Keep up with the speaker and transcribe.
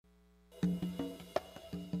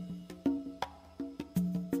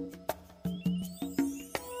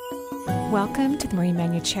Welcome to the Marie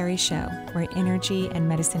Manucherry Show, where energy and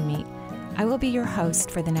medicine meet. I will be your host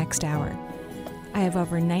for the next hour. I have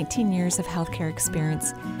over 19 years of healthcare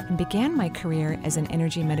experience and began my career as an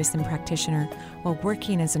energy medicine practitioner while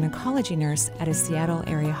working as an oncology nurse at a Seattle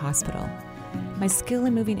area hospital. My skill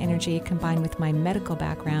in moving energy combined with my medical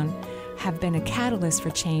background have been a catalyst for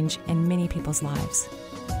change in many people's lives.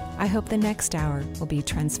 I hope the next hour will be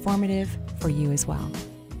transformative for you as well.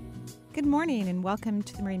 Good morning and welcome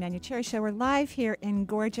to the Marie Manucherry Show. We're live here in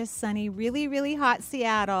gorgeous, sunny, really, really hot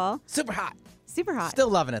Seattle. Super hot. Super hot. Still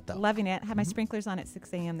loving it, though. Loving it. Had my sprinklers on at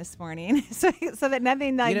 6 a.m. this morning so that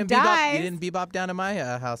nothing dies. You didn't bebop down to my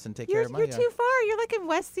house and take care of my You're too far. You're like in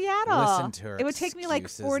West Seattle. Listen to her. It would take me like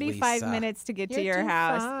 45 Lisa. minutes to get to You're your too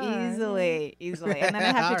house. far. Easily. And then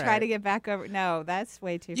I have to try All to get back over. No, that's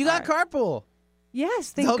way too You far. got carpool.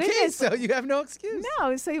 Yes, thank Okay, goodness. so you have no excuse.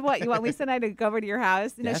 No, so what? You want Lisa and I to go over to your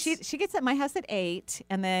house? You know, Yes. she gets at my house at 8,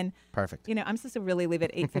 and then Perfect. you know I'm supposed to really leave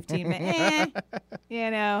at 8:15.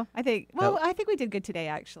 You know, I think we did good today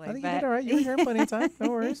actually. I think you did all right. You were here plenty of time. No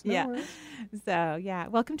worries. No Yeah. worries. So yeah,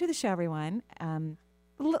 welcome to the show, everyone.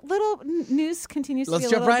 Little news continues to Let's be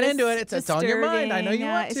a jump little right into it. It's on your mind. I know you disturbing.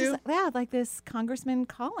 want It's to. just, like this Congressman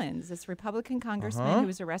Collins, this Republican congressman Uh-huh. who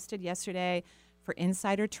was arrested yesterday for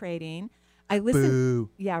insider trading. I listened. Boo.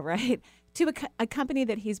 Yeah, right. To a company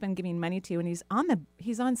that he's been giving money to, and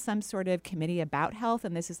he's on some sort of committee about health,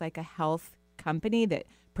 and this is like a health company that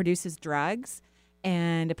produces drugs.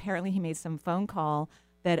 And apparently, he made some phone call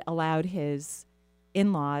that allowed his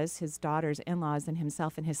in-laws, his daughter's in-laws, and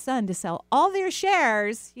himself and his son to sell all their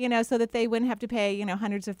shares, you know, so that they wouldn't have to pay, you know,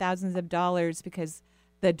 hundreds of thousands of dollars because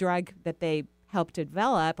the drug that they helped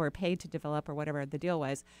develop or paid to develop or whatever the deal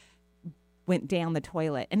was went down the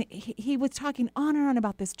toilet. And he was talking on and on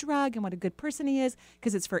about this drug and what a good person he is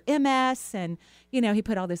because it's for MS. And, you know, he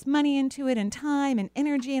put all this money into it and time and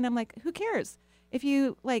energy. And I'm like, who cares? If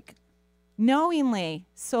you, like, knowingly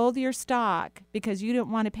sold your stock because you didn't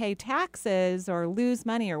want to pay taxes or lose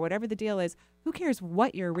money or whatever the deal is, who cares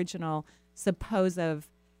what your original supposed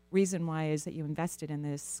reason why is that you invested in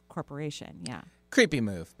this corporation? Yeah. Creepy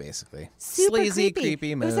move, basically. Super Sleazy,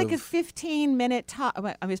 creepy move. It was like a 15-minute talk.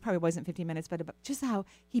 Well, I mean, it probably wasn't 15 minutes, but about just how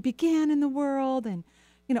he began in the world and,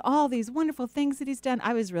 you know, all these wonderful things that he's done.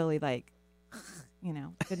 I was really like, you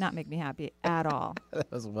know, did not make me happy at all.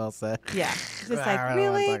 That was well said. Yeah. Just I like, don't know what I'm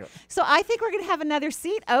really? talking about. So I think we're going to have another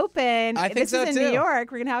seat open. I think this so, is in too. New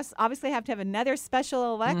York. We're going to obviously have to have another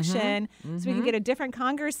special election so we can get a different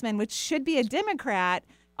congressman, which should be a Democrat.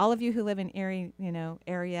 All of you who live in area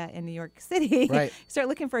in New York City, Right. start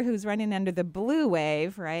looking for who's running under the blue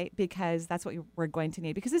wave, right? Because that's what we're going to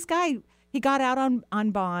need. Because this guy, he got out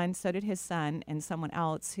on bond. So did his son and someone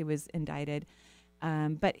else who was indicted.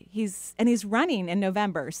 But he's running in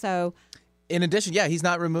November. So In addition, yeah, he's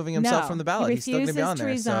not removing himself from the ballot. He He's still going to be on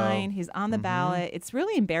refuses to there. resign. He's on the ballot. It's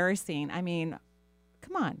really embarrassing. I mean,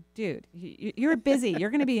 come on, dude. You're busy. You're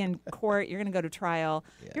going to be in court. You're going to go to trial.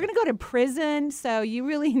 Yeah. You're going to go to prison. So you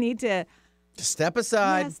really need to Just step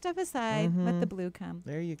aside. step aside. Let the blue come.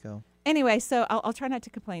 There you go. Anyway, so I'll try not to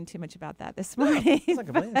complain too much about that this morning. it's not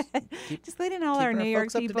complaining. Just letting all keeping our New our York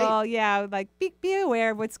folks up to people, like, be aware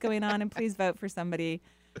of what's going on and please vote for somebody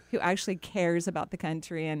who actually cares about the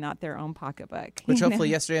country and not their own pocketbook. Which you hopefully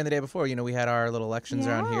know? yesterday and the day before, we had our little elections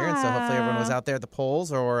around here. And so hopefully everyone was Yeah. out there at the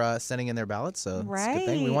polls or sending in their ballots. So it's a good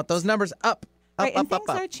thing. We Right. want those numbers up, Right, and up, things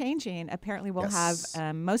up. are changing. Apparently, we'll Yes.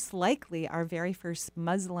 have most likely our very first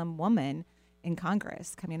Muslim woman in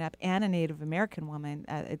Congress coming up, and a Native American woman.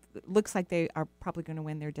 It looks like they are probably going to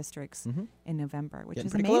win their districts in November, which Getting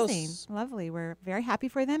is pretty amazing. close. Lovely. We're very happy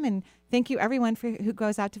for them, and thank you everyone who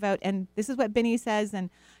goes out to vote. And this is what Benny says,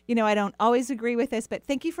 and I don't always agree with this, but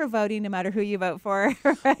thank you for voting, no matter who you vote for.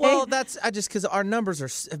 Right? Well, that's just because our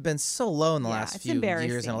numbers have been so low in the last it's few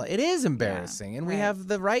years. embarrassing. And it is embarrassing, and we right. have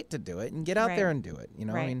the right to do it and get out Right. there and do it. I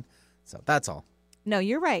Right. mean, so that's all. No,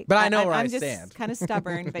 you're right. But I know where I I'm stand. just kind of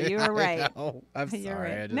stubborn, but you are right. I'm You're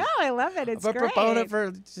sorry. right. No, I love it. It's I'm a great. proponent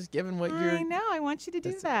for just giving what you're. I know. I want you to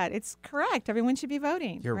do That's it. that. It's correct. Everyone should be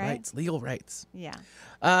voting. Your right? rights, legal rights. Yeah.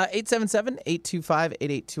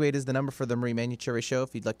 877-825-8828 is the number for the Marie Manucherry Show.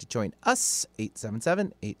 If you'd like to join us,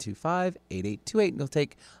 877-825-8828. We'll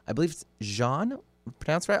take, I believe it's Jean.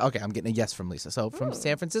 Pronounced right? Okay, I'm getting a yes from Lisa. So from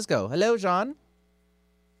San Francisco. Hello, Jean.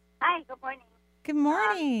 Hi, good morning. Good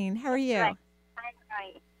morning. How are you? Right.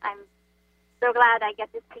 I'm so glad I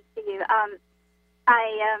get to speak to you.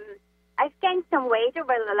 I've gained some weight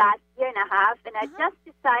over the last year and a half, and I just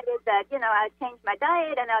decided that I'll change my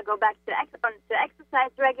diet and I'll go back to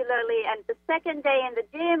exercise regularly. And the second day in the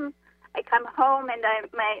gym, I come home and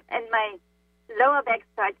my lower back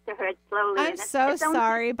starts to hurt slowly. I'm and so it's only-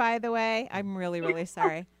 sorry, by the way. I'm really, really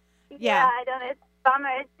sorry. Yeah, I don't know. It's a bummer.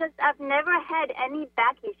 It's just I've never had any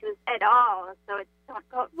back issues at all, so it's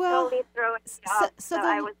totally throwing me off. So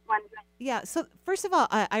I was wondering. Yeah. So first of all,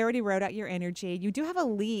 I already wrote out your energy. You do have a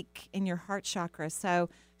leak in your heart chakra, so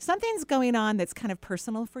something's going on that's kind of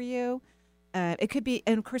personal for you. It could be,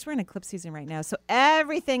 and of course, we're in eclipse season right now, so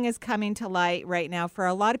everything is coming to light right now for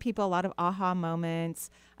a lot of people. A lot of aha moments.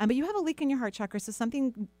 But you have a leak in your heart chakra, so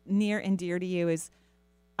something near and dear to you is,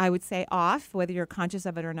 I would say, off, whether you're conscious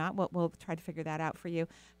of it or not. We'll try to figure that out for you.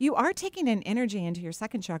 You are taking an energy into your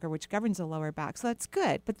second chakra, which governs the lower back, so that's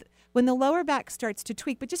good. But when the lower back starts to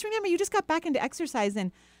tweak, but just remember, you just got back into exercise,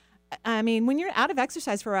 and I mean, when you're out of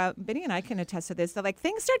exercise for a while, Benny and I can attest to this. So, like,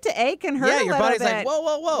 things start to ache and hurt. Yeah, your a body's little like, bit.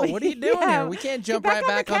 whoa, what are you doing Yeah. here? We can't jump Get right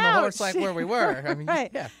back on the horse couch. like where we were. I mean, Right.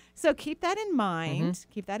 yeah. So keep that in mind.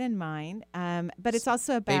 Mm-hmm. Keep that in mind. But it's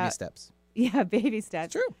also about Baby steps. Yeah, baby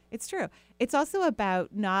steps. True. It's true. It's also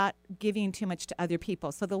about not giving too much to other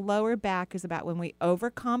people. So the lower back is about when we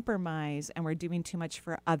overcompromise and we're doing too much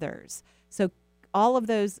for others. So all of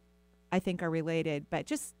those, I think, are related. But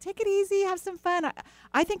just take it easy, have some fun.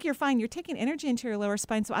 I think you're fine. You're taking energy into your lower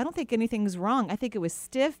spine, so I don't think anything's wrong. I think it was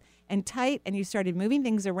stiff and tight, and you started moving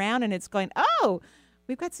things around, and it's going, oh,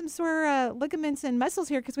 we've got some sore ligaments and muscles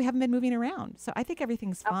here because we haven't been moving around. So I think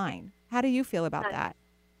everything's fine. How do you feel about that?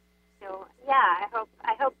 So yeah,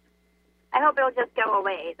 I hope it'll just go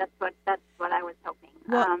away. That's what I was hoping.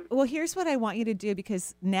 Well, here's what I want you to do,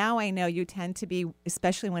 because now I know you tend to be,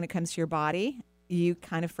 especially when it comes to your body, you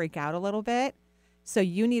kind of freak out a little bit. So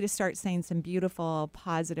you need to start saying some beautiful,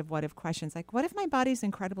 positive what if questions, like, what if my body's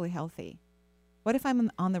incredibly healthy? What if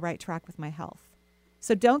I'm on the right track with my health?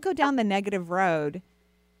 So don't go down the negative road.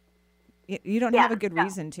 You don't have a good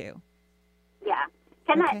reason to. Yeah.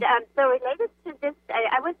 Can Okay. so related to this,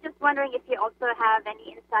 I was just wondering if you also have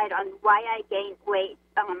any insight on why I gained weight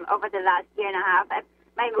over the last year and a half.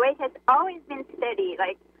 My weight has always been steady.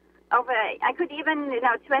 Like I could even,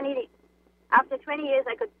 after 20 years,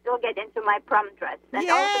 I could still get into my prom dress. And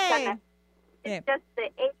all of a sudden, it's just the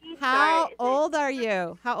age. How old are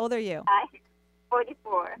you? How old are you?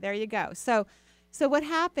 44. There you go. So what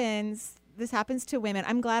happens? This happens to women.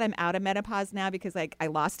 I'm glad I'm out of menopause now, because like I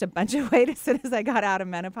lost a bunch of weight as soon as I got out of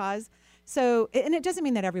menopause. So, and it doesn't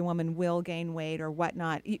mean that every woman will gain weight or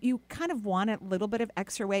whatnot. You kind of want a little bit of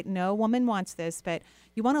extra weight. No woman wants this, but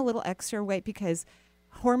you want a little extra weight because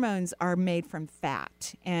hormones are made from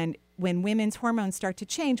fat. And when women's hormones start to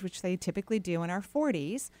change, which they typically do in our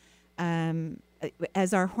 40s,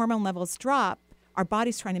 as our hormone levels drop, our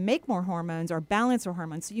body's trying to make more hormones or balance our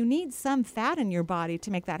hormones. So you need some fat in your body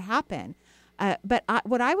to make that happen. But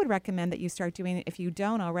what I would recommend that you start doing, if you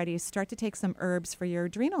don't already, is start to take some herbs for your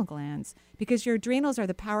adrenal glands, because your adrenals are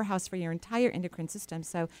the powerhouse for your entire endocrine system.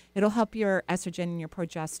 So it'll help your estrogen and your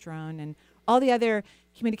progesterone and all the other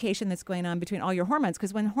communication that's going on between all your hormones.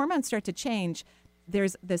 Because when hormones start to change,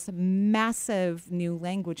 there's this massive new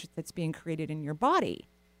language that's being created in your body.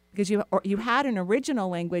 Because you had an original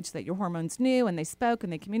language that your hormones knew, and they spoke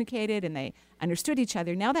and they communicated and they understood each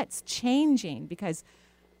other. Now that's changing because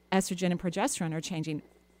estrogen and progesterone are changing,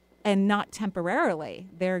 and not temporarily.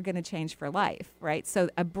 They're going to change for life, right? So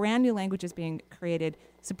a brand new language is being created.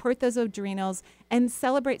 Support those adrenals and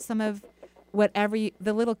celebrate some of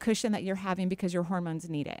the little cushion that you're having because your hormones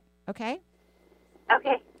need it. Okay?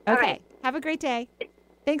 Okay. All Okay. right. Have a great day.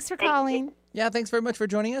 Thanks for calling. Yeah, thanks very much for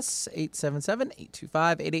joining us.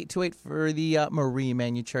 877-825-8828 for the Marie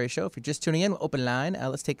Manucherry Show. If you're just tuning in, open line.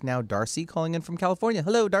 Let's take now Darcy calling in from California.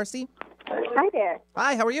 Hello, Darcy. Hi there.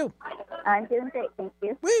 Hi, how are you? I'm doing great, thank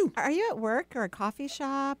you. Woo! Are you at work or a coffee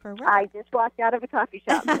shop or where? I just walked out of a coffee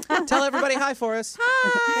shop. Tell everybody hi for us.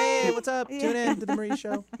 Hi. Hey, what's up? Tune in to the Marie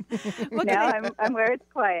Show. Now I'm where it's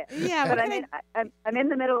quiet. Yeah, but what I'm in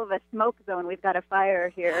the middle of a smoke zone. We've got a fire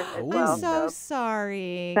here as well. I'm so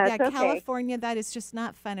sorry. That's yeah, okay. California, that is just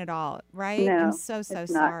not fun at all, right? No, I'm so it's not.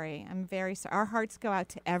 sorry. I'm very sorry. Our hearts go out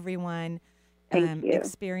to everyone Thank you.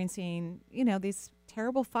 experiencing, these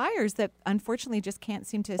terrible fires that unfortunately just can't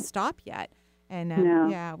seem to stop yet. And No.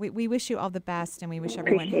 yeah, we wish you all the best, and we wish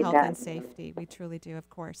everyone Appreciate health that. and safety. We truly do, of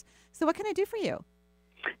course. So what can I do for you?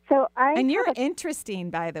 So And you're interesting,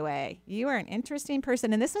 by the way. You are an interesting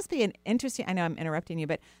person. And this must be an interesting, I know I'm interrupting you,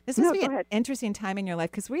 but this must No, be go an ahead. interesting time in your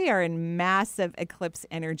life, because we are in massive eclipse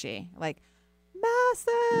energy, like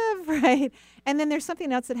massive, right? And then there's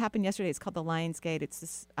something else that happened yesterday. It's called the Lion's Gate. It's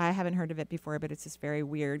this, I haven't heard of it before, but it's this very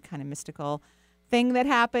weird kind of mystical thing that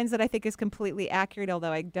happens that I think is completely accurate,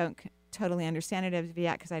 although I don't totally understand it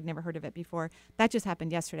yet because I'd never heard of it before. That just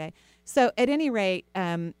happened yesterday. So at any rate,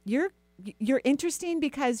 you're you're interesting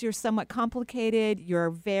because you're somewhat complicated. You're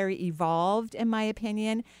very evolved, in my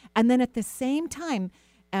opinion. And then at the same time,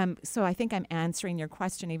 so I think I'm answering your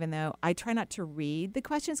question, even though I try not to read the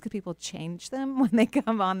questions because people change them when they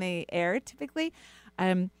come on the air typically.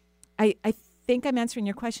 I think I'm answering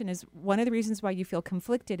your question is one of the reasons why you feel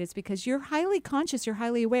conflicted is because you're highly conscious, you're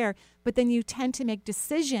highly aware, but then you tend to make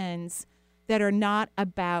decisions that are not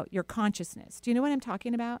about your consciousness. Do you know what I'm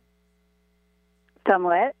talking about?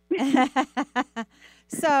 Somewhat.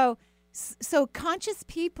 So conscious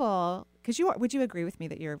people, because would you agree with me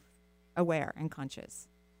that you're aware and conscious?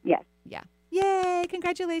 Yes. Yeah. Yay,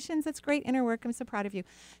 congratulations. That's great inner work. I'm so proud of you.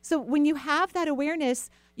 So when you have that awareness,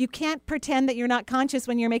 you can't pretend that you're not conscious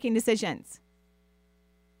when you're making decisions.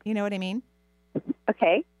 You know what I mean?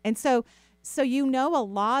 Okay. And so you know a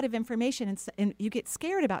lot of information and you get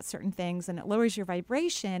scared about certain things and it lowers your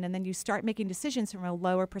vibration and then you start making decisions from a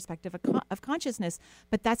lower perspective of consciousness,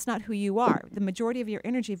 but that's not who you are. The majority of your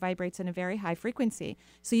energy vibrates in a very high frequency.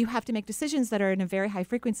 So you have to make decisions that are in a very high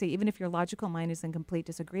frequency, even if your logical mind is in complete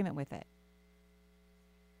disagreement with it.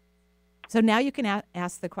 So now you can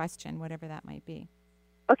ask the question, whatever that might be.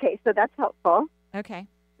 Okay, so that's helpful. Okay.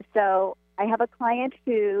 So I have a client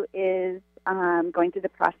who is going through the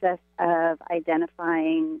process of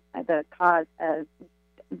identifying the cause of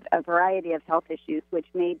a variety of health issues, which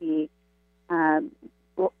may be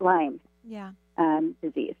Lyme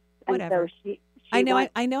disease. Whatever. And so she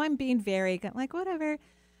I know I'm being very, like, whatever.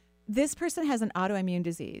 This person has an autoimmune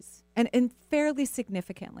disease, and fairly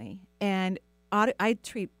significantly. And I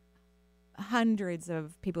treat hundreds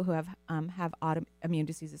of people who have autoimmune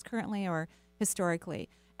diseases currently or historically.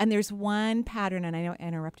 And there's one pattern, and I know I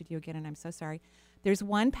interrupted you again, and I'm so sorry. There's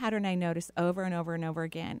one pattern I notice over and over and over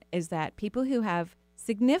again is that people who have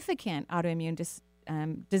significant autoimmune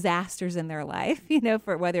disasters in their life,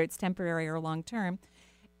 for whether it's temporary or long term,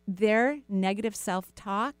 their negative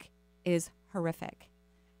self-talk is horrific.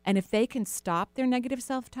 And if they can stop their negative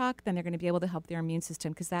self-talk, then they're going to be able to help their immune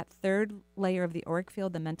system because that third layer of the auric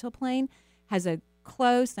field, the mental plane, has a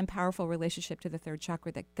close and powerful relationship to the third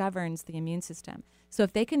chakra that governs the immune system. So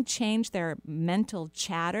if they can change their mental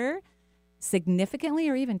chatter significantly,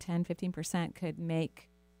 or even 10, 15% could make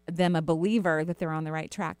them a believer that they're on the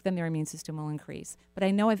right track, then their immune system will increase. But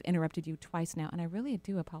I know I've interrupted you twice now, and I really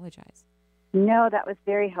do apologize. No, that was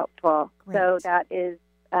very helpful. Great. So that is,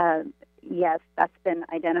 yes, that's been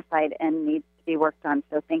identified and needs to be worked on.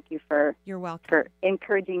 So thank you for You're welcome. for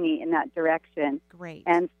encouraging me in that direction. Great.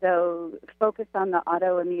 And so focus on the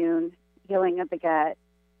autoimmune healing of the gut.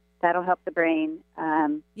 That'll help the brain.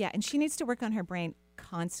 Yeah, and she needs to work on her brain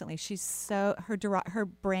constantly. She's so her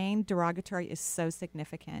brain derogatory is so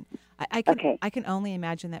significant. I can only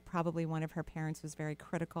imagine that probably one of her parents was very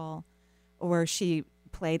critical, or she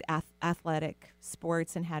played athletic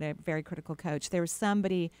sports and had a very critical coach. There was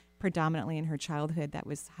somebody predominantly in her childhood that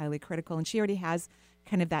was highly critical, and she already has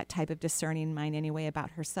kind of that type of discerning mind anyway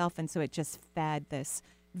about herself, and so it just fed this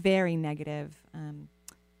very negative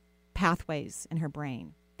pathways in her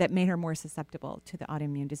brain that made her more susceptible to the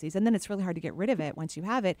autoimmune disease. And then it's really hard to get rid of it once you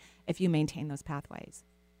have it if you maintain those pathways.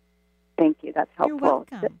 Thank you. That's helpful. You're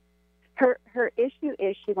welcome. Her issue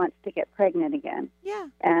is she wants to get pregnant again. Yeah.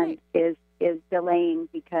 And is delaying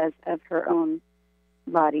because of her own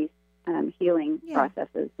body's healing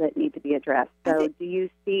processes that need to be addressed. So do you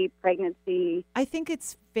see pregnancy? I think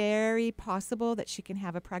it's very possible that she can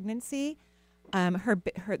have a pregnancy.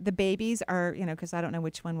 The babies are, because I don't know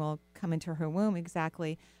which one will come into her womb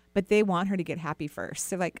exactly, but they want her to get happy first.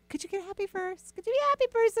 So like, could you get happy first? Could you be a happy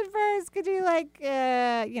person first? Could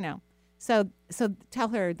you So tell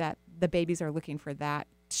her that the babies are looking for that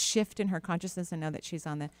shift in her consciousness and know that she's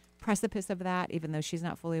on the precipice of that, even though she's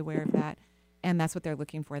not fully aware of that. And that's what they're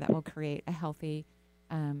looking for. That will create a healthy,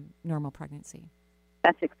 normal pregnancy.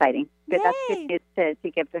 That's exciting. Good. Yay. That's good news to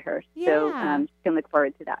give to her. Yeah. So she can look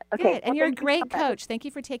forward to that. Okay. Good. And you're a great coach. Thank you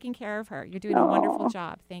for taking care of her. You're doing a wonderful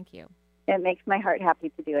job. Thank you. It makes my heart happy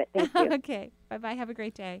to do it. Thank you. Okay. Bye-bye. Have a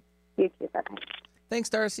great day. You too. Bye-bye. Thanks,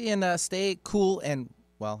 Darcy, and stay cool and,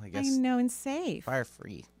 well, I guess, I know, and safe.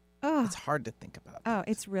 fire-free. Oh. It's hard to think about. Oh,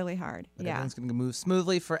 it's really hard. But yeah. everything's going to move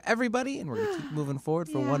smoothly for everybody, and we're going to keep moving forward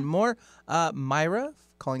for one more. Myra,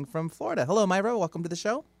 calling from Florida. Hello, Myra. Welcome to the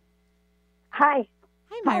show. Hi.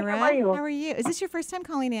 Hi, Myra. How are you? How are you? Is this your first time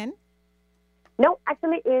calling in? No,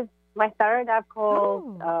 actually, it's my third. I've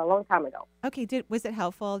called a long time ago. Okay. Was it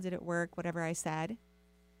helpful? Did it work, whatever I said?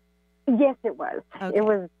 Yes, it was. Okay. It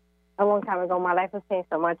was a long time ago. My life has changed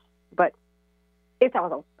so much, but it's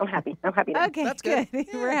awesome. I'm happy. I'm happy now. Okay, That's good.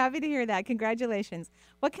 We're happy to hear that. Congratulations.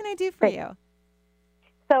 What can I do for you?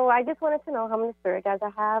 So I just wanted to know how many spirit guides I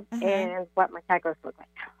have and what my chakras look like.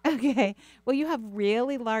 Okay. Well, you have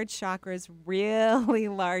really large chakras, really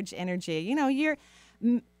large energy. You know,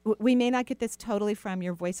 we may not get this totally from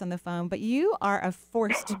your voice on the phone, but you are a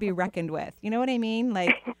force to be reckoned with. You know what I mean?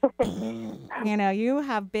 Like, you know, you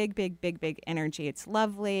have big, big, big, big energy. It's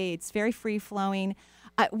lovely. It's very free flowing.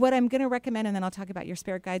 What I'm going to recommend, and then I'll talk about your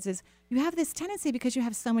spirit guides, is you have this tendency because you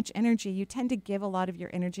have so much energy, you tend to give a lot of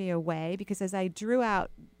your energy away because as I drew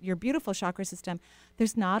out your beautiful chakra system,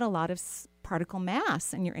 there's not a lot of particle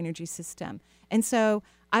mass in your energy system. And so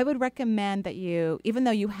I would recommend that you, even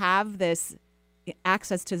though you have this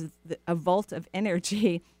access to a vault of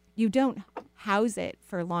energy, you don't house it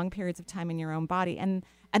for long periods of time in your own body. And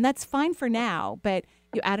that's fine for now, but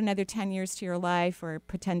you add another 10 years to your life or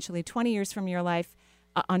potentially 20 years from your life,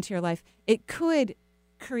 onto your life, it could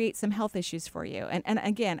create some health issues for you. And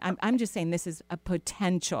again, I'm just saying this is a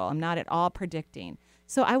potential. I'm not at all predicting.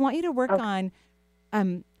 So I want you to work on,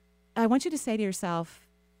 I want you to say to yourself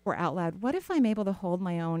or out loud, what if I'm able to hold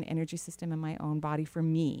my own energy system in my own body for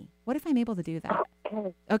me? What if I'm able to do that?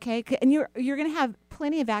 Okay. And you're going to have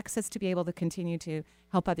plenty of access to be able to continue to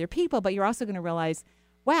help other people, but you're also going to realize,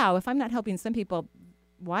 wow, if I'm not helping some people,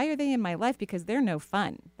 why are they in my life? Because they're no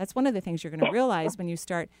fun. That's one of the things you're going to realize when you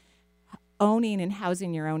start owning and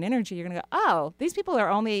housing your own energy. You're going to go, oh, these people are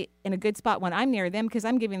only in a good spot when I'm near them because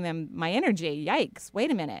I'm giving them my energy. Yikes.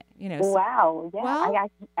 Wait a minute. You know. Wow. Yeah, well,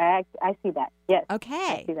 I see that. Yes.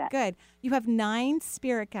 Okay. I see that. Good. You have 9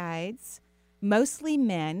 spirit guides, mostly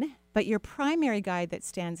men, but your primary guide that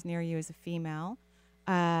stands near you is a female.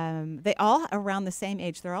 They all around the same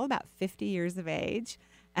age. They're all about 50 years of age.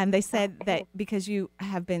 And they said that because you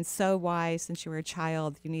have been so wise since you were a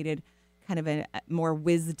child, you needed kind of a more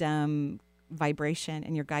wisdom vibration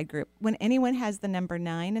in your guide group. When anyone has the number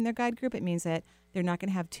 9 in their guide group, it means that they're not going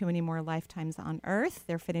to have too many more lifetimes on Earth.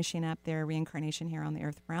 They're finishing up their reincarnation here on the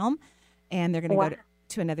Earth realm, and they're going to go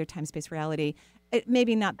to another time-space reality.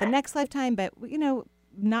 Maybe not the next lifetime, but, you know,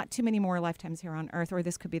 not too many more lifetimes here on Earth, or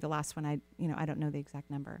this could be the last one. I don't know the exact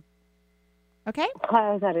number. Okay?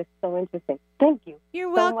 Oh, that is so interesting. Thank you.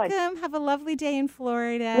 You're so welcome. Much. Have a lovely day in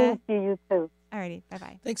Florida. Thank you. You too. Alrighty.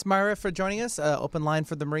 Bye-bye. Thanks, Myra, for joining us. Open line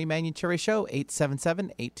for the Marie Manuchehri Show,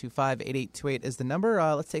 877-825-8828 is the number.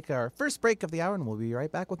 Let's take our first break of the hour, and we'll be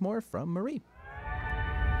right back with more from Marie.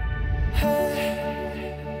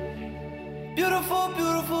 Hey, beautiful,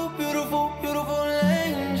 beautiful, beautiful, beautiful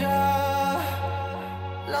angel.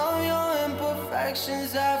 Love your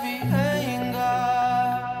imperfections, every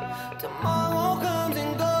anger. Tomorrow comes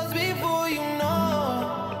and goes before you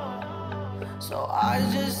know. So I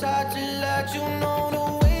just had to let you know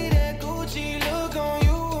the way that Gucci look on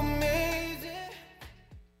you amazing.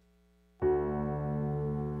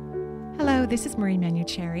 Hello, this is Marie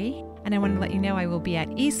Manuchehri, and I want to let you know I will be at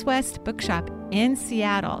East West Bookshop in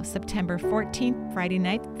Seattle, September 14th, Friday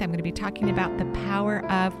night. I'm going to be talking about the power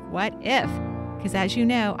of what if. Because as you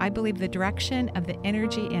know, I believe the direction of the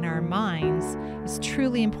energy in our minds is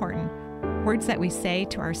truly important. Words that we say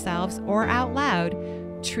to ourselves or out loud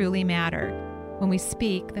truly matter. When we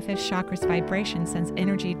speak, the 5th chakra's vibration sends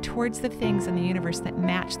energy towards the things in the universe that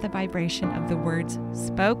match the vibration of the words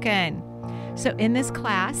spoken. So in this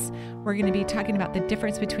class, we're going to be talking about the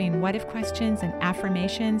difference between what if questions and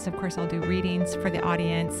affirmations. Of course, I'll do readings for the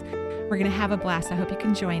audience. We're going to have a blast. I hope you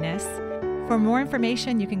can join us. For more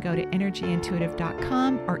information, you can go to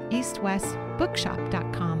energyintuitive.com or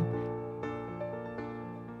eastwestbookshop.com.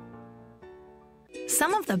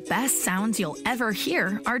 Some of the best sounds you'll ever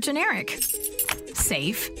hear are generic,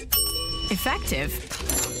 safe, effective,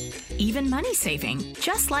 even money-saving,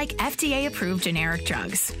 just like FDA-approved generic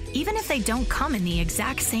drugs. Even if they don't come in the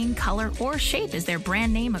exact same color or shape as their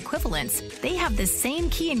brand name equivalents, they have the same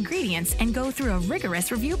key ingredients and go through a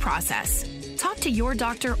rigorous review process. Talk to your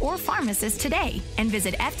doctor or pharmacist today and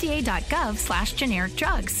visit fda.gov/generic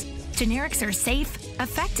drugs. Generics are safe,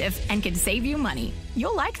 effective, and can save you money.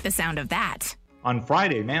 You'll like the sound of that. On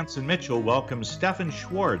Friday, Manson Mitchell welcomes Stefan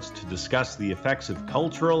Schwartz to discuss the effects of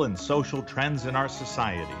cultural and social trends in our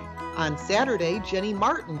society. On Saturday, Jenny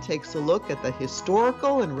Martin takes a look at the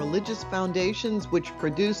historical and religious foundations which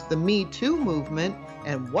produced the Me Too movement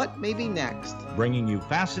and what may be next. Bringing you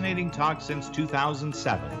fascinating talk since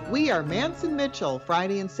 2007. We are Manson Mitchell,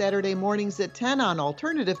 Friday and Saturday mornings at 10 on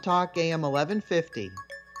Alternative Talk, AM 1150.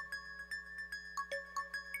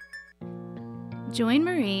 Join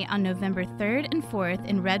Marie on November 3rd and 4th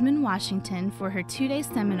in Redmond, Washington for her 2-day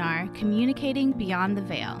seminar, Communicating Beyond the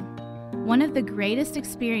Veil. One of the greatest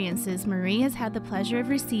experiences Marie has had the pleasure of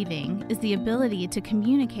receiving is the ability to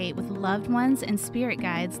communicate with loved ones and spirit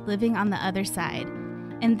guides living on the other side.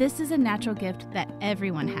 And this is a natural gift that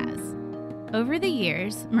everyone has. Over the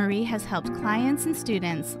years, Marie has helped clients and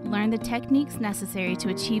students learn the techniques necessary to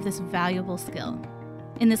achieve this valuable skill.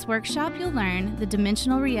 In this workshop, you'll learn the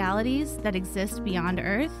dimensional realities that exist beyond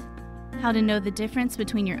Earth, how to know the difference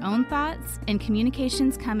between your own thoughts and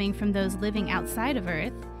communications coming from those living outside of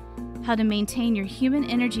Earth, how to maintain your human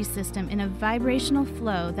energy system in a vibrational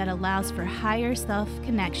flow that allows for higher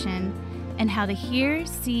self-connection, and how to hear,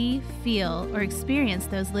 see, feel, or experience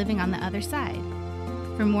those living on the other side.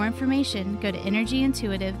 For more information, go to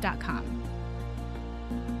energyintuitive.com.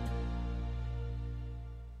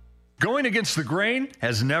 Going against the grain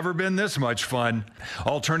has never been this much fun.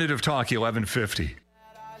 Alternative Talk 1150.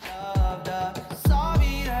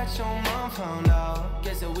 Sorry that your mom found out.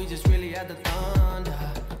 Guess that we just really had the thunder.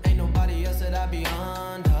 Ain't nobody else that I be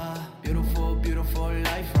under. Beautiful, beautiful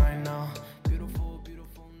life right now. Beautiful,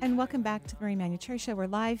 beautiful. And welcome back to the Marie Manuchehri Show. We're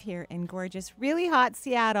live here in gorgeous, really hot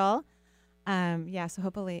Seattle. So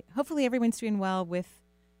hopefully everyone's doing well with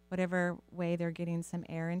whatever way they're getting some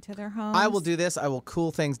air into their homes. I will do this. I will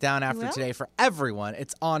cool things down after today for everyone.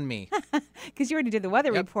 It's on me. Because you already did the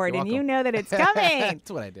weather report, and welcome. you know that it's coming.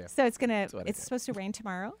 That's what I do. So it's supposed to rain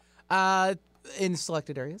tomorrow? In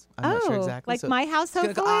selected areas. I'm not sure exactly. Like So my house, it's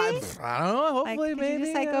hopefully? I don't know. Hopefully, could maybe. you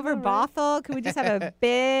just like I over don't know. Bothell? Could we just have a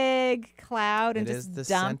big cloud and It just is the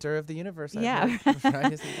dump? center of the universe. Yeah.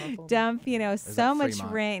 Right? Isn't it awful? Dump, so much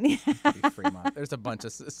Fremont? rain. Could be Fremont. There's a bunch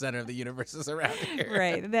of center of the universes around here.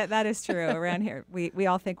 Right. That is true. Around here, we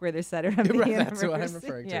all think we're the center of the Right, universe. that's what I'm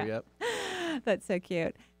referring to. Yeah. Yep. That's so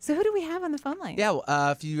cute. So who do we have on the phone line? Yeah,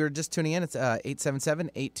 if you're just tuning in, it's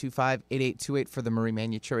 877-825-8828 for the Marie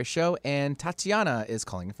Manuchehri Show. And Tatiana is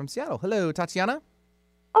calling in from Seattle. Hello, Tatiana.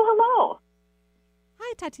 Oh, hello.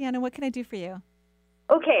 Hi, Tatiana. What can I do for you?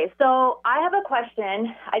 Okay, so I have a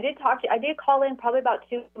question. I did call in probably about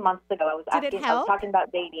 2 months ago. I was talking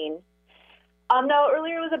about dating. No,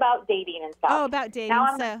 earlier it was about dating and stuff. Oh, about dating.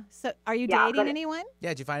 So are you dating anyone? Yeah,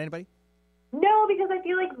 did you find anybody? No, because I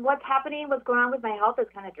feel like what's going on with my health is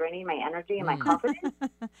kind of draining my energy and my confidence.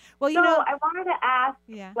 Well, I wanted to ask,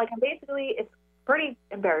 Yeah. it's pretty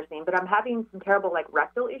embarrassing, but I'm having some terrible,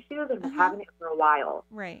 rectal issues, and I'm having it for a while.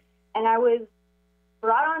 Right. And I was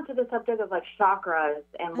brought onto the subject of, chakras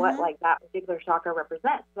and what, that particular chakra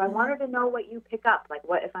represents. So I wanted to know what you pick up,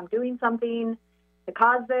 what if I'm doing something to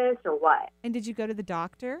cause this or what. And did you go to the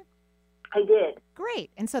doctor? I did.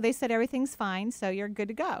 Great. And so they said everything's fine, so you're good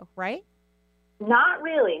to go, right? Not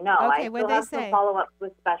really, no. Okay, I what'd still they have say? to follow up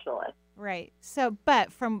with specialists. Right. So,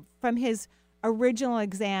 but from his original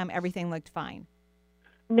exam, everything looked fine.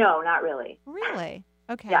 No, not really. Really?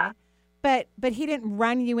 Okay. Yeah. But he didn't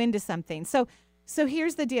run you into something. So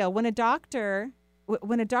here's the deal. When a doctor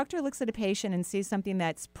looks at a patient and sees something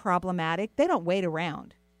that's problematic, they don't wait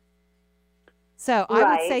around. So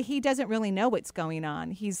I would say he doesn't really know what's going on.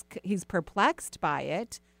 He's perplexed by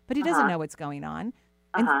it, but he doesn't know what's going on.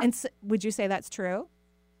 And so, would you say that's true?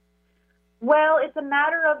 Well, it's a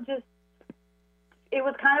matter of it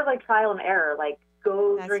was kind of like trial and error,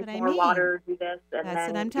 go drink more water, do this, and that's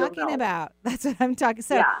then what I'm talking about. That's what I'm talking.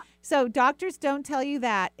 So doctors don't tell you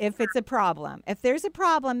that if it's a problem. If there's a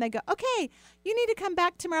problem, they go, okay, you need to come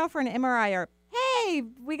back tomorrow for an MRI, or hey,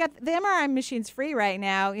 we got the MRI machine's free right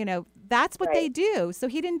now. That's what they do. So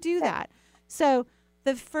he didn't do that. So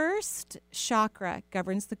the first chakra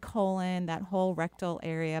governs the colon, that whole rectal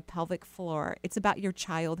area, pelvic floor. It's about your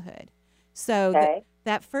childhood. So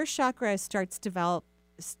that first chakra starts to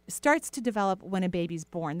develop when a baby's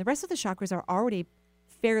born. The rest of the chakras are already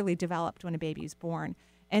fairly developed when a baby's born.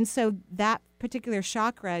 And so that particular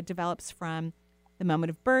chakra develops from the moment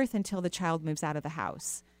of birth until the child moves out of the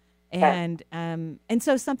house. And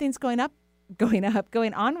so something's going on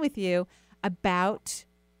with you about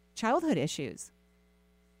childhood issues.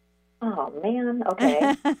 Oh, man.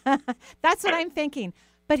 Okay. That's what I'm thinking.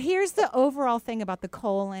 But here's the overall thing about the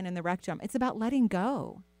colon and the rectum. It's about letting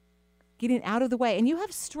go, getting out of the way. And you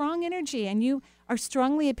have strong energy, and you are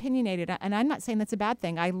strongly opinionated. And I'm not saying that's a bad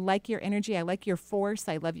thing. I like your energy. I like your force.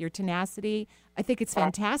 I love your tenacity. I think it's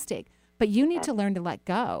fantastic. But you need to learn to let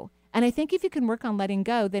go. And I think if you can work on letting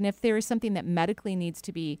go, then if there is something that medically needs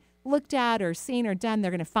to be looked at or seen or done, they're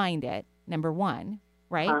going to find it, number one,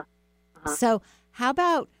 right? So how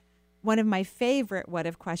about one of my favorite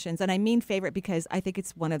what-if questions, and I mean favorite because I think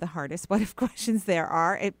it's one of the hardest what-if questions there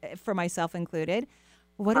are, for myself included.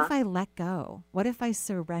 What if I let go? What if I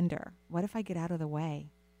surrender? What if I get out of the way?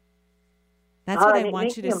 That's what I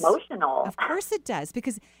want you to. It makes me emotional. Of course it does,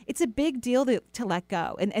 because it's a big deal to let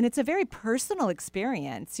go, and it's a very personal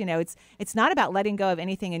experience. It's not about letting go of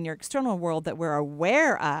anything in your external world that we're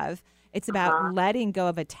aware of. It's about letting go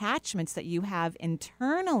of attachments that you have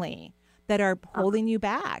internally that are holding you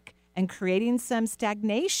back and creating some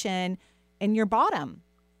stagnation in your bottom.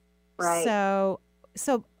 Right. So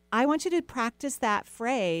I want you to practice that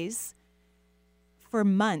phrase for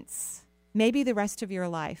months, maybe the rest of your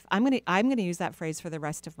life. I'm gonna use that phrase for the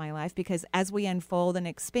rest of my life, because as we unfold and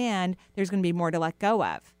expand, there's going to be more to let go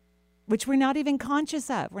of, which we're not even conscious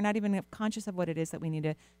of. We're not even conscious of what it is that we need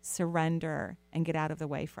to surrender and get out of the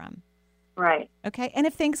way from. Right. Okay. And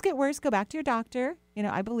if things get worse, go back to your doctor.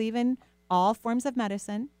 I believe in all forms of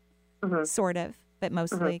medicine, sort of, but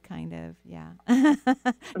mostly kind of, yeah.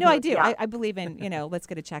 No, I do. Yeah. I believe in, let's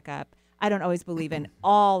get a checkup. I don't always believe in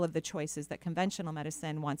all of the choices that conventional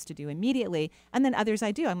medicine wants to do immediately. And then others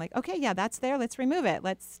I do. I'm like, okay, yeah, that's there. Let's remove it.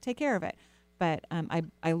 Let's take care of it. But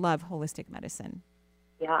I love holistic medicine.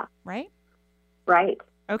 Yeah. Right? Right.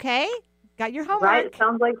 Okay. Got your homework. Right. It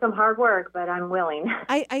sounds like some hard work, but I'm willing.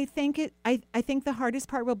 I think the hardest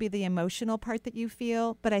part will be the emotional part that you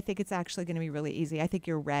feel, but I think it's actually going to be really easy. I think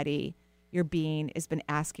you're ready. Your being has been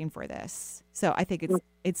asking for this. So I think you're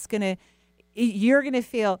going to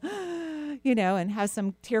feel, and have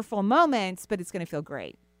some tearful moments, but it's going to feel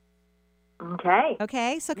great. Okay.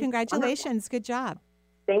 Okay. So congratulations. Good job.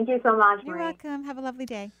 Thank you so much, You're Marie. welcome. Have a lovely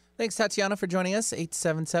day. Thanks, Tatiana, for joining us.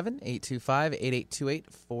 877-825-8828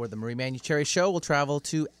 for the Marie Manucherry Show. We'll travel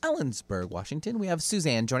to Ellensburg, Washington. We have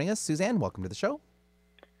Suzanne joining us. Suzanne, welcome to the show.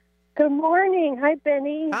 Good morning. Hi,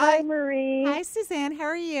 Benny. Hi, Marie. Hi, Suzanne. How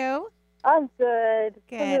are you? I'm good.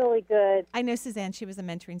 Good. I'm really good. I know Suzanne. She was a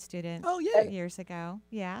mentoring student. Oh, yeah. Years ago.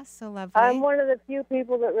 Yeah, so lovely. I'm one of the few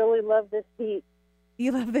people that really love this heat.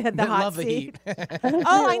 You love the hot love seat. the heat.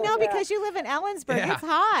 Oh, I know, because you live in Ellensburg. Yeah. It's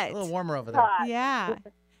hot. A little warmer over there. Hot. Yeah.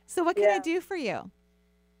 So what can I do for you?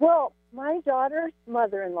 Well, my daughter's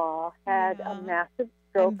mother-in-law had a massive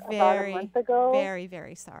stroke about a month ago. Very,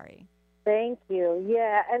 very sorry. Thank you.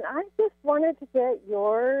 Yeah, and I just wanted to get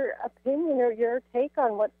your opinion or your take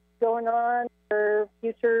on what's going on, her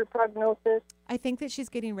future prognosis. I think that she's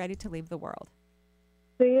getting ready to leave the world.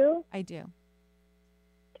 Do you? I do.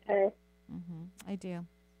 Okay. I do.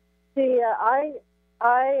 See,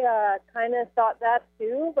 I kind of thought that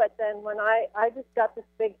too, but then when I just got this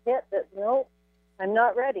big hit that, no, I'm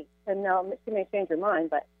not ready. And now she may change her mind,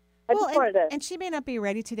 but I just wanted to. And she may not be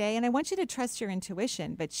ready today, and I want you to trust your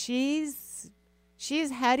intuition, but she's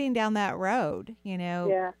heading down that road,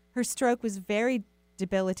 Yeah. Her stroke was very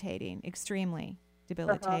debilitating, extremely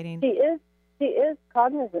debilitating. She is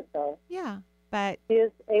cognizant, though. Yeah, but she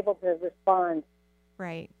is able to respond.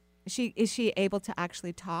 Right. Is she able to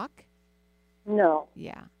actually talk? No.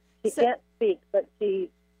 Yeah. She can't speak, but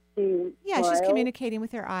she yeah, smiles. she's communicating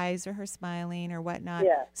with her eyes or her smiling or whatnot.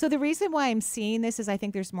 Yeah. So the reason why I'm seeing this is I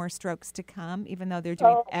think there's more strokes to come, even though they're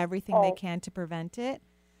doing everything they can to prevent it.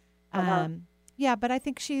 Yeah, but I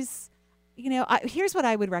think she's, here's what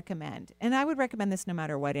I would recommend, and I would recommend this no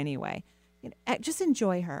matter what anyway. Just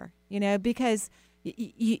enjoy her, because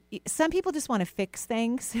some people just want to fix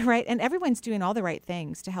things, right? And everyone's doing all the right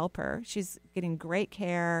things to help her. She's getting great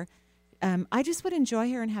care. I just would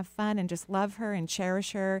enjoy her and have fun and just love her and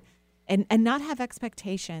cherish her and not have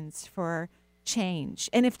expectations for change.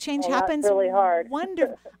 And if change happens, that's really hard.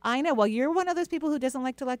 Wonderful. I know. Well, you're one of those people who doesn't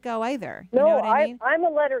like to let go either. No, You know what I mean? I'm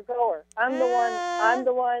a letter goer. I'm the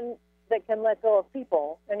one that can let go of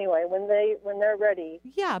people anyway when they're ready.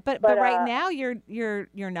 Yeah, but right now you're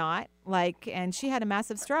not, and she had a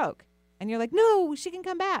massive stroke. And you're like, no, she can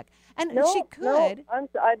come back. And she could. No,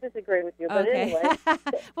 I disagree with you. But Okay. anyway,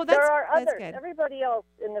 Well, there are that's others. good. Everybody else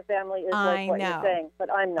in the family is I like what know. you're saying,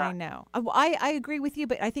 but I'm not. I know. I agree with you,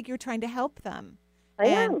 but I think you're trying to help them. I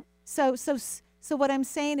am. So what I'm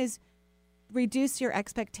saying is reduce your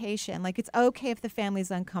expectation. Like, it's okay if the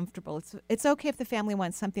family's uncomfortable. It's okay if the family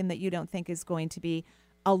wants something that you don't think is going to be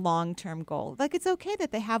a long-term goal. Like, it's okay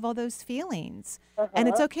that they have all those feelings. And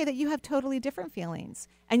it's okay that you have totally different feelings.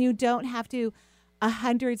 And you don't have to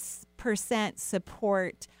 100%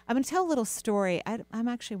 support. I'm going to tell a little story. I'm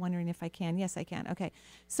actually wondering if I can. Yes, I can. Okay.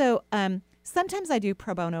 So sometimes I do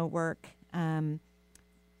pro bono work,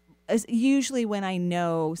 usually when I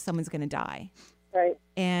know someone's going to die. Right.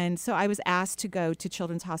 And so I was asked to go to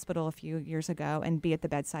Children's Hospital a few years ago and be at the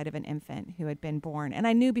bedside of an infant who had been born. And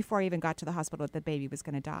I knew before I even got to the hospital that the baby was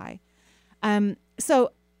going to die.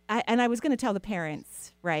 So I was going to tell the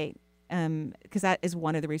parents, right? Because that is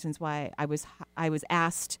one of the reasons why I was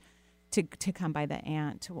asked to come by the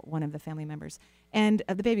aunt, one of the family members. And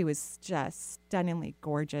the baby was just stunningly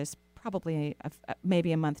gorgeous, probably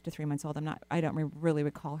maybe a month to 3 months old. I don't really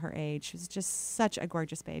recall her age. She was just such a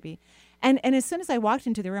gorgeous baby. And as soon as I walked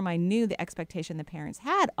into the room, I knew the expectation the parents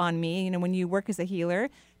had on me. You know, when you work as a healer,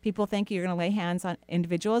 people think you're going to lay hands on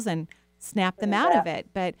individuals and snap them out of it.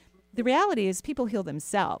 But the reality is people heal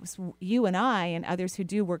themselves. You and I and others who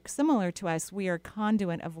do work similar to us, we are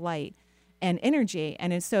conduit of light and energy.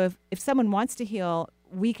 And so if someone wants to heal,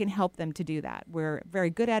 we can help them to do that. We're very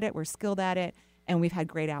good at it. We're skilled at it. And we've had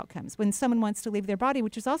great outcomes. When someone wants to leave their body,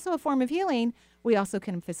 which is also a form of healing, we also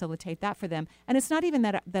can facilitate that for them. And it's not even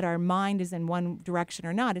that our mind is in one direction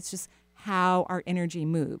or not. It's just how our energy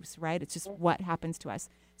moves, right? It's just what happens to us.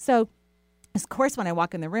 So, of course, when I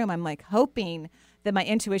walk in the room, I'm like hoping that my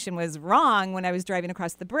intuition was wrong when I was driving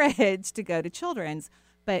across the bridge to go to Children's.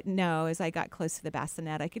 But no, as I got close to the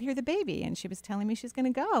bassinet, I could hear the baby, and she was telling me she's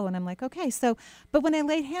going to go. And I'm like, okay. So, but when I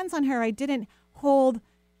laid hands on her, I didn't hold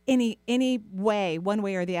any way, one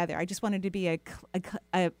way or the other. I just wanted to be a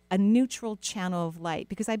neutral channel of light,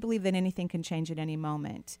 because I believe that anything can change at any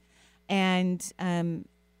moment. And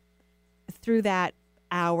through that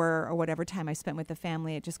hour or whatever time I spent with the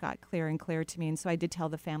family, it just got clearer and clearer to me. And so I did tell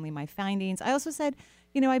the family my findings. I also said,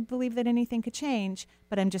 you know, I believe that anything could change,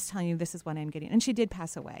 but I'm just telling you this is what I'm getting. And she did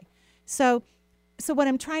pass away. So what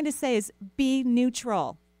I'm trying to say is be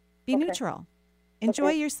neutral. Be neutral.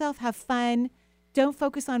 Enjoy yourself. Have fun. Don't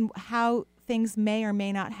focus on how things may or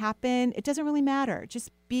may not happen. It doesn't really matter.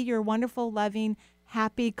 Just be your wonderful, loving,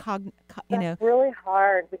 happy, That's really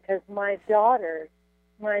hard, because my daughter,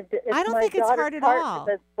 I don't think it's hard at all.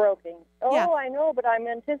 That's broken. Oh, yeah. I know, but I'm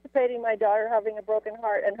anticipating my daughter having a broken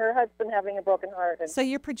heart and her husband having a broken heart. So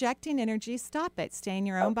you're projecting energy. Stop it. Stay in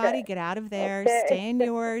your own body. Get out of theirs. Stay in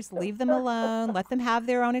yours. Leave them alone. Let them have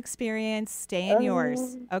their own experience. Stay in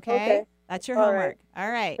yours. Okay? That's your homework. All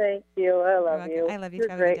right. Thank you. I love you. I love you. You're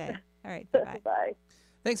Have great. a good day. All right. Bye-bye. Bye.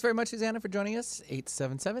 Thanks very much, Susanna, for joining us.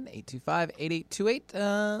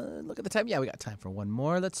 877-825-8828. Look at the time. Yeah, we got time for one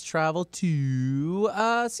more. Let's travel to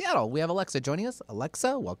Seattle. We have Alexa joining us.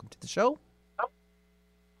 Alexa, welcome to the show.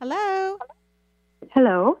 Hello.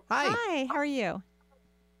 Hello. Hi. Hi. How are you?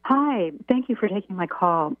 Hi. Thank you for taking my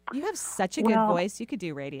call. You have such a good voice. You could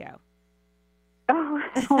do radio. Oh,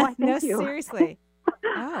 thank no, you. Seriously.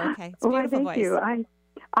 Oh, okay. It's a beautiful thank voice. you.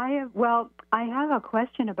 I have a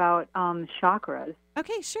question about chakras.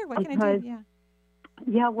 Okay, sure. What can I do? Yeah.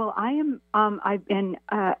 Yeah, well, I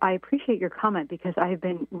appreciate your comment, because I have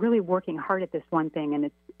been really working hard at this one thing,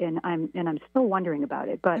 and I'm still wondering about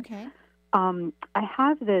it. But okay. I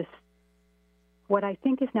have this, what I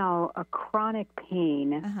think is now a chronic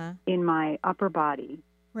pain in my upper body.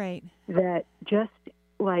 Right. That just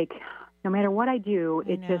like no matter what I do,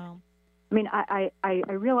 it just. I mean, I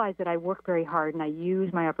realize that I work very hard and I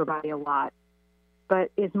use my upper body a lot. But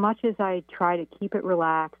as much as I try to keep it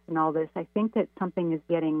relaxed and all this, I think that something is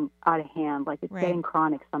getting out of hand, like it's getting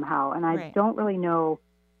chronic somehow. And I don't really know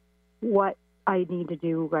what I need to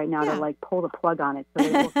do right now to like pull the plug on it so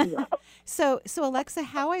it will heal. So Alexa,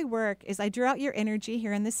 how I work is I draw out your energy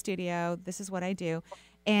here in the studio. This is what I do.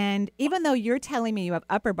 And even though you're telling me you have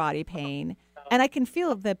upper body pain, and I can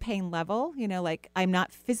feel the pain level, you know, like I'm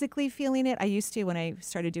not physically feeling it. I used to, when I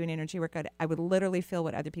started doing energy work, I would literally feel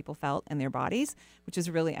what other people felt in their bodies, which is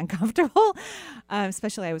really uncomfortable.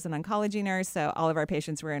 Especially I was an oncology nurse, so all of our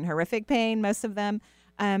patients were in horrific pain, most of them.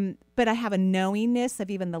 But I have a knowingness of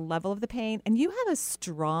even the level of the pain. And you have a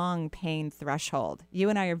strong pain threshold. You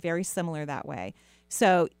and I are very similar that way.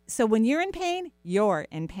 So when you're in pain, you're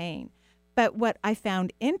in pain. But what I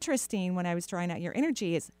found interesting when I was drawing out your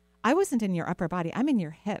energy is I wasn't in your upper body. I'm in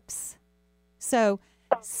your hips. So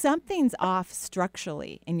something's off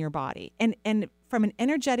structurally in your body. And from an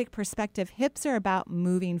energetic perspective, hips are about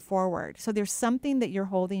moving forward. So there's something that you're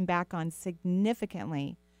holding back on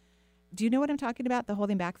significantly. Do you know what I'm talking about, the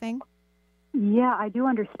holding back thing? Yeah, I do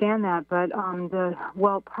understand that. But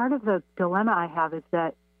part of the dilemma I have is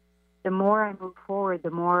that the more I move forward,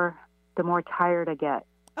 the more tired I get.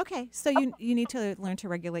 Okay, so you need to learn to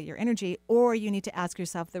regulate your energy, or you need to ask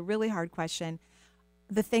yourself the really hard question,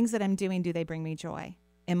 the things that I'm doing, do they bring me joy?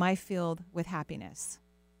 Am I filled with happiness?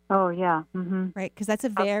 Oh, yeah. Mm-hmm. Right, because that's a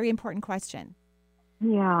very important question.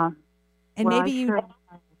 Yeah. And maybe you...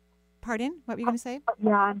 Pardon? What were you going to say?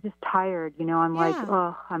 Yeah, I'm just tired. You know, I'm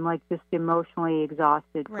like just emotionally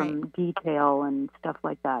exhausted from detail and stuff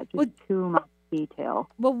like that. Just too much detail.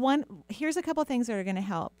 Well, here's a couple things that are going to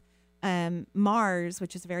help. Mars,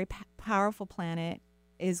 which is a very powerful planet,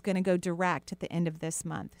 is going to go direct at the end of this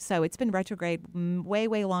month. So it's been retrograde way,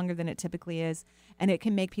 way longer than it typically is, and it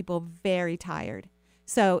can make people very tired.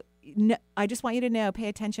 So I just want you to know, pay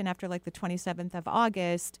attention after like the 27th of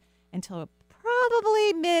August until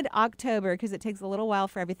probably mid-October, because it takes a little while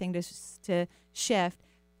for everything to shift,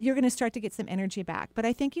 you're going to start to get some energy back. But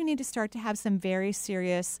I think you need to start to have some very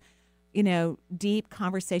serious, deep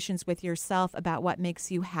conversations with yourself about what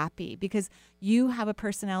makes you happy, because you have a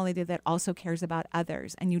personality that also cares about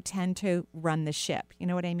others, and you tend to run the ship. You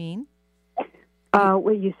know what I mean?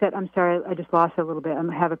 What you said, I'm sorry, I just lost it a little bit.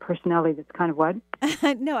 I have a personality that's kind of what?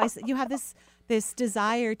 No, I said you have this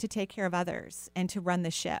desire to take care of others and to run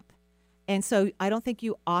the ship. And so I don't think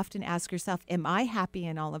you often ask yourself, am I happy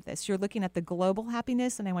in all of this? You're looking at the global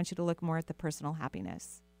happiness, and I want you to look more at the personal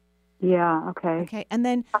happiness. Yeah, okay. Okay, and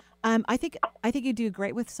then I think you do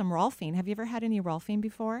great with some Rolfine. Have you ever had any Rolfine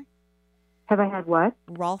before? Have I had what?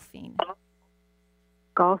 Rolfine.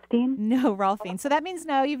 Gallstein? No, Rolfine. So that means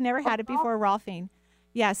no, you've never had it before, Rolfine.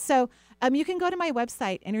 Yeah, so you can go to my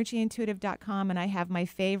website, energyintuitive.com, and I have my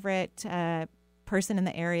favorite person in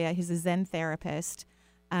the area. He's a Zen therapist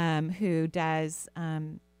who does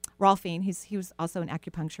Rolfine. He was also an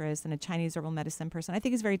acupuncturist and a Chinese herbal medicine person. I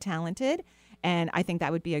think he's very talented, and I think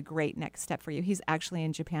that would be a great next step for you. He's actually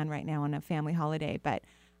in Japan right now on a family holiday, but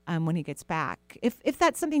when he gets back, if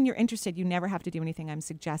that's something you're interested, you never have to do anything I'm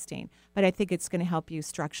suggesting. But I think it's going to help you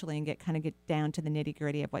structurally and get down to the nitty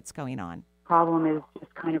gritty of what's going on. Problem is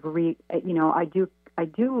just kind of I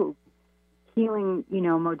do healing,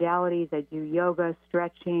 modalities. I do yoga,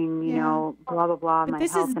 stretching, blah, blah, blah. But my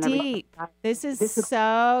this health is and deep. This is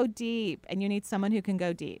so deep, and you need someone who can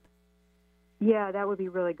go deep. Yeah, that would be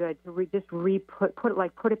really good to put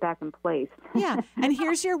it back in place. Yeah, and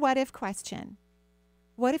here's your what if question.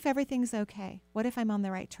 What if everything's okay? What if I'm on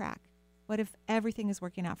the right track? What if everything is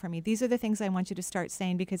working out for me? These are the things I want you to start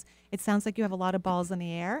saying, because it sounds like you have a lot of balls in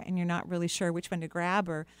the air and you're not really sure which one to grab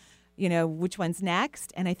or, which one's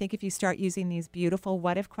next. And I think if you start using these beautiful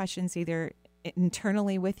what if questions either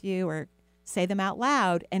internally with you or say them out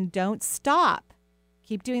loud, and don't stop.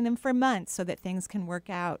 Keep doing them for months so that things can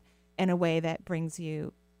work out in a way that brings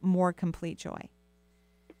you more complete joy.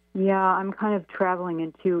 Yeah, I'm kind of traveling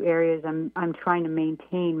in two areas. I'm trying to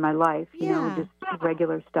maintain my life, just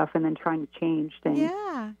regular stuff, and then trying to change things.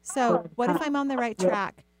 Yeah. So what if I'm on the right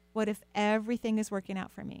track? What if everything is working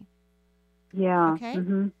out for me? Yeah. Okay.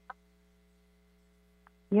 Mm-hmm.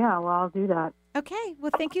 Yeah, well, I'll do that. Okay.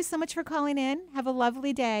 Well, thank you so much for calling in. Have a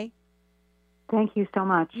lovely day. Thank you so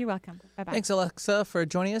much. You're welcome. Bye-bye. Thanks, Alexa, for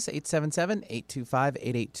joining us.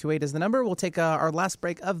 877-825-8828 is the number. We'll take our last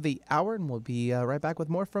break of the hour, and we'll be right back with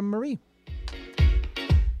more from Marie.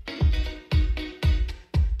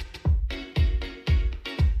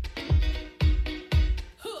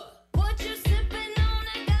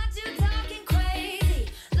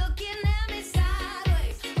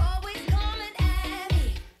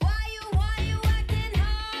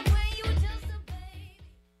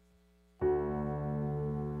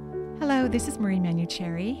 This is Marie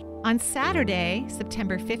Manucherry. On Saturday,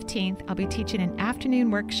 September 15th, I'll be teaching an afternoon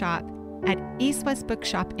workshop at East West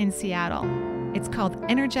Bookshop in Seattle. It's called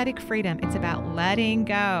Energetic Freedom. It's about letting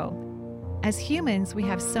go. As humans, we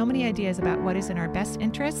have so many ideas about what is in our best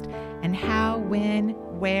interest and how, when,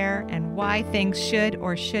 where, and why things should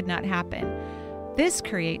or should not happen. This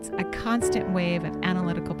creates a constant wave of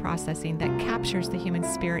analytical processing that captures the human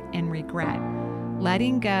spirit in regret.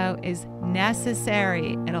 Letting go is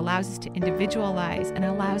necessary. It allows us to individualize and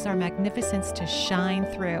allows our magnificence to shine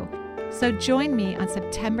through. So join me on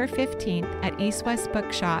September 15th at East West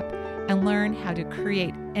Bookshop and learn how to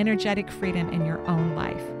create energetic freedom in your own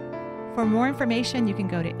life. For more information, you can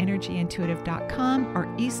go to energyintuitive.com or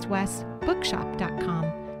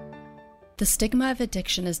eastwestbookshop.com. The stigma of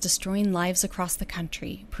addiction is destroying lives across the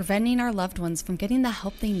country, preventing our loved ones from getting the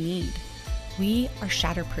help they need. We are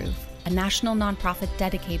Shatterproof, a national nonprofit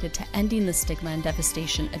dedicated to ending the stigma and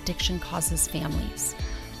devastation addiction causes families.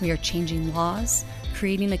 We are changing laws,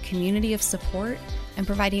 creating a community of support, and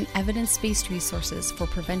providing evidence-based resources for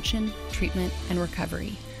prevention, treatment, and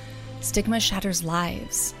recovery. Stigma shatters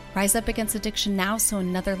lives. Rise up against addiction now so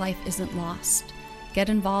another life isn't lost. Get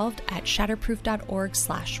involved at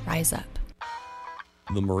shatterproof.org/riseup.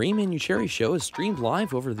 The Marie Manucherry Show is streamed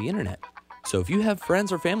live over the internet. So if you have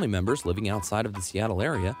friends or family members living outside of the Seattle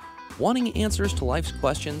area, wanting answers to life's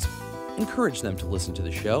questions, encourage them to listen to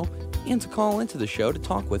the show and to call into the show to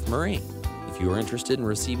talk with Marie. If you are interested in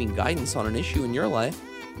receiving guidance on an issue in your life,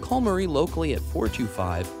 call Marie locally at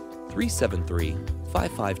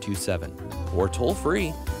 425-373-5527 or toll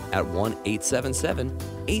free at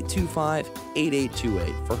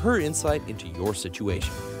 1-877-825-8828 for her insight into your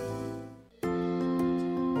situation.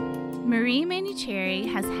 Marie Manucherry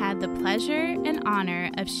has had the pleasure and honor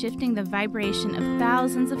of shifting the vibration of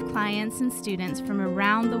thousands of clients and students from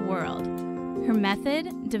around the world. Her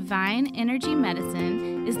method, Divine Energy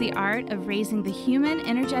Medicine, is the art of raising the human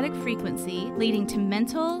energetic frequency, leading to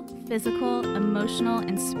mental, physical, emotional,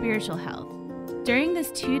 and spiritual health. During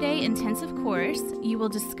this 2-day intensive course, you will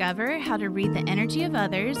discover how to read the energy of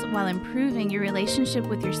others while improving your relationship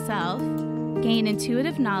with yourself, gain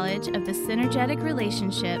intuitive knowledge of the synergetic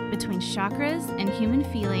relationship between chakras and human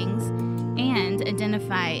feelings, and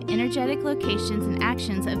identify energetic locations and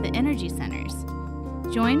actions of the energy centers.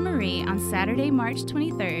 Join Marie on Saturday, March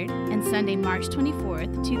 23rd and Sunday, March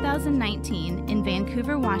 24th, 2019 in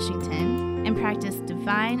Vancouver, Washington, and practice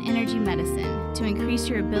Divine Energy Medicine to increase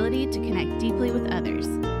your ability to connect deeply with others.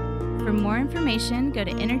 For more information, go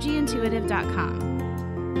to energyintuitive.com.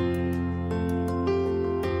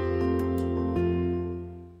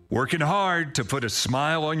 Working hard to put a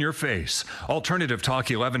smile on your face. Alternative Talk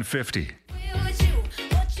 1150.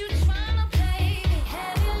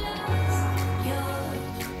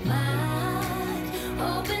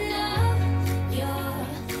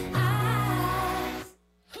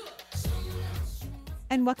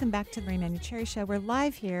 And welcome back to the Marie Manuchehri Show. We're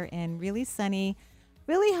live here in really sunny,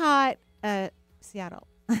 really hot Seattle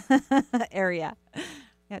area.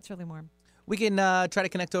 Yeah, it's really warm. We can try to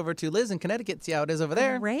connect over to Liz in Connecticut, see how it is over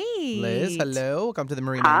there. Great. Liz, hello. Welcome to the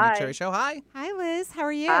Marie Hi. Manuchehri Show. Hi. Hi, Liz. How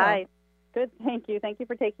are you? Hi. Good, thank you. Thank you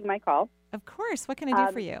for taking my call. Of course. What can I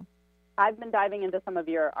do for you? I've been diving into some of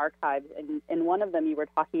your archives, and in one of them you were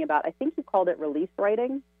talking about, I think you called it release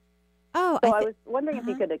writing. Oh, so I was wondering if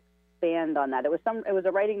you could expand on that. It was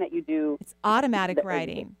a writing that you do. It's automatic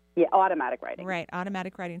writing. Yeah, automatic writing. Right,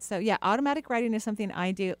 automatic writing. So, yeah, automatic writing is something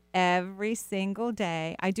I do every single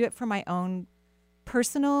day. I do it for my own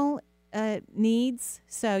personal needs.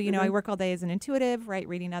 So, you know, I work all day as an intuitive, right,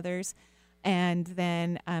 reading others. And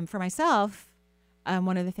then for myself,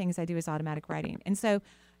 one of the things I do is automatic writing. And so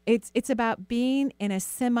it's about being in a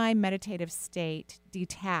semi-meditative state,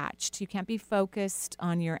 detached. You can't be focused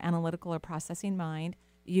on your analytical or processing mind.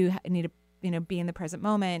 You need to, be in the present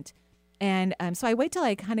moment. And so I wait till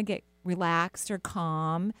I kind of get relaxed or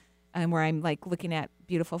calm, where I'm like looking at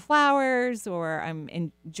beautiful flowers or I'm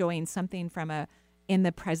enjoying something from a in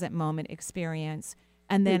the present moment experience.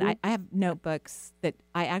 And then I have notebooks that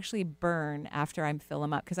I actually burn after I fill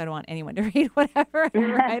them up because I don't want anyone to read whatever I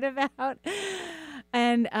write about.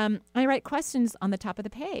 And I write questions on the top of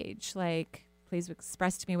the page, like, please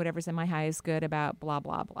express to me whatever's in my highest good about blah,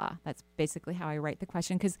 blah, blah. That's basically how I write the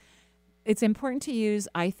question, because it's important to use,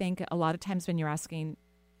 I think, a lot of times when you're asking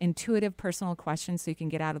intuitive personal questions so you can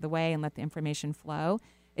get out of the way and let the information flow,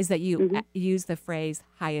 is that you use the phrase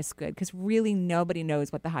highest good, because really nobody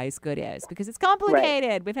knows what the highest good is because it's complicated.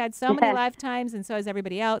 Right. We've had so many lifetimes, and so has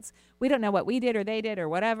everybody else. We don't know what we did or they did or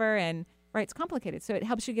whatever, and it's complicated. So it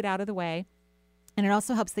helps you get out of the way, and it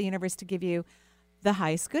also helps the universe to give you the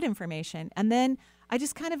highest good information. And then I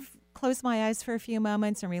just kind of close my eyes for a few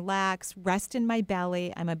moments and relax, rest in my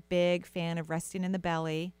belly. I'm a big fan of resting in the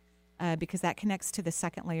belly because that connects to the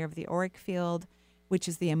second layer of the auric field, which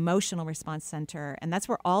is the emotional response center. And that's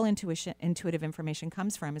where all intuitive information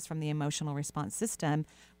comes from, is from the emotional response system,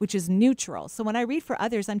 which is neutral. So when I read for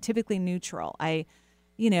others, I'm typically neutral.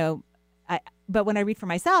 But when I read for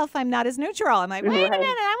myself, I'm not as neutral. I'm like, wait a minute,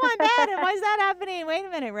 I want that. And why is that happening? Wait a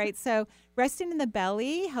minute, right? So resting in the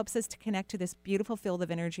belly helps us to connect to this beautiful field of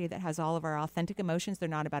energy that has all of our authentic emotions. They're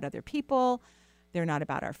not about other people. They're not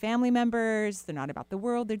about our family members. They're not about the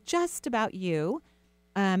world. They're just about you.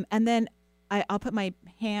 And then I'll put my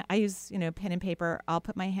hand, I use, pen and paper. I'll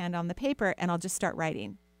put my hand on the paper and I'll just start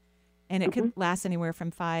writing. And it could last anywhere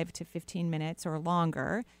from 5 to 15 minutes or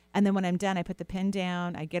longer. And then when I'm done, I put the pen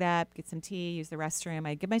down, I get up, get some tea, use the restroom.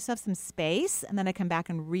 I give myself some space, and then I come back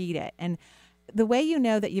and read it. And the way you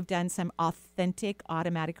know that you've done some authentic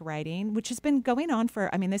automatic writing, which has been going on for,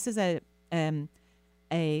 this is a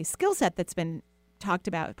skill set that's been talked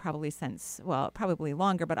about probably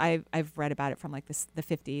longer, but I've read about it from like the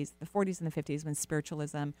 50s, the 40s and the 50s when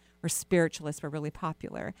spiritualism or spiritualists were really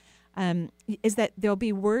popular, is that there'll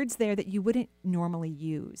be words there that you wouldn't normally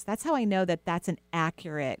use. That's how I know that that's an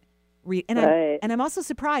accurate read. And, I'm also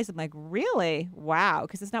surprised. I'm like, really? Wow,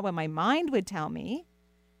 because it's not what my mind would tell me,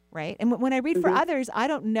 right? And when I read for others, I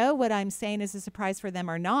don't know what I'm saying is a surprise for them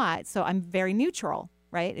or not, so I'm very neutral,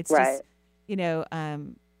 right? It's just,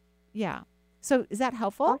 yeah. So is that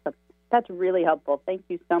helpful? Awesome. That's really helpful. Thank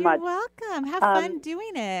you so much. You're welcome. Have fun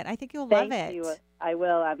doing it. I think you'll love it. Thank you. I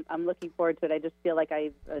will. I'm looking forward to it. I just feel like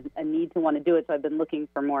I have a need to want to do it, so I've been looking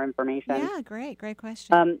for more information. Yeah, great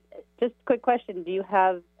question. Just a quick question. Do you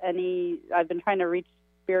have any, I've been trying to reach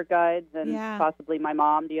spirit guides and possibly my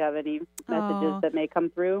mom. Do you have any messages that may come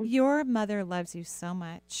through? Your mother loves you so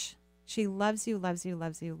much. She loves you, loves you,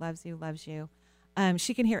 loves you, loves you, loves you.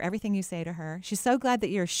 She can hear everything you say to her. She's so glad that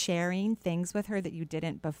you're sharing things with her that you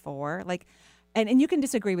didn't before. Like, and you can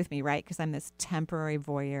disagree with me, right? Because I'm this temporary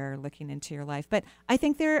voyeur looking into your life. But I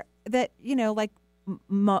think like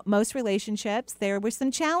most relationships, there were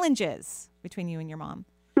some challenges between you and your mom.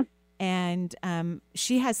 And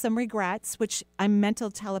she has some regrets, which I'm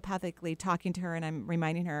mental telepathically talking to her, and I'm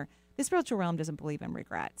reminding her, the spiritual realm doesn't believe in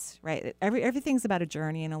regrets, right? Everything's about a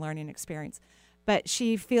journey and a learning experience. But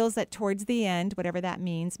she feels that towards the end, whatever that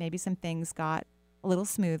means, maybe some things got a little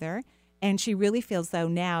smoother. And she really feels, though,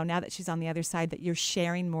 now that she's on the other side, that you're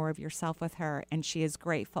sharing more of yourself with her, and she is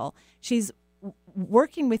grateful. She's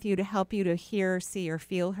working with you to help you to hear, see, or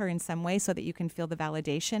feel her in some way so that you can feel the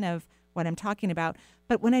validation of what I'm talking about.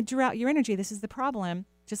 But when I drew out your energy, this is the problem.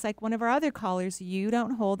 Just like one of our other callers, you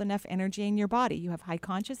don't hold enough energy in your body. You have high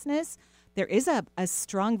consciousness. There is a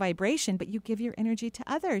strong vibration, but you give your energy to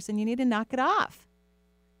others, and you need to knock it off.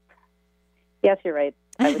 Yes, you're right.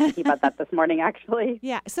 I was thinking about that this morning, actually.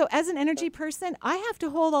 Yeah. So as an energy person, I have to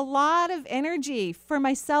hold a lot of energy for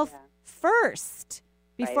myself first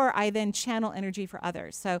before I then channel energy for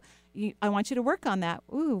others. So I want you to work on that.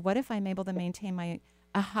 Ooh, what if I'm able to maintain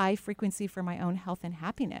a high frequency for my own health and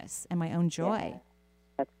happiness and my own joy? Yeah,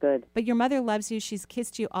 that's good. But your mother loves you. She's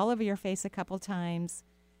kissed you all over your face a couple times.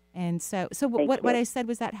 And so what I said,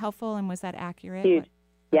 was that helpful and was that accurate? Huge.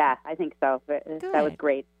 Yeah, I think so. That was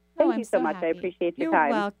great. Thank you so much. Happy. I appreciate your You're time.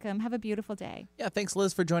 You're welcome. Have a beautiful day. Yeah, thanks,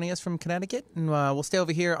 Liz, for joining us from Connecticut. And we'll stay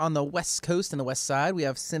over here on the West Coast and the West Side. We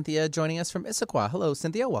have Cynthia joining us from Issaquah. Hello,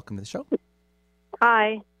 Cynthia. Welcome to the show.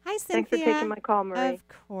 Hi. Hi, Cynthia. Thanks for taking my call, Marie. Of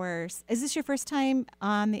course. Is this your first time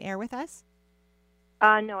on the air with us?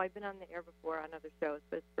 No, I've been on the air before on other shows,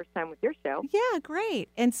 but it's the first time with your show. Yeah, great.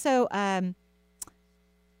 And so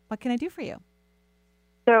what can I do for you?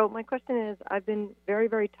 So my question is, I've been very,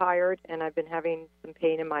 very tired, and I've been having some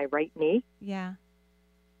pain in my right knee. Yeah.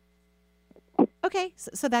 Okay,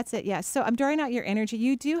 so that's it. Yeah. So I'm drawing out your energy.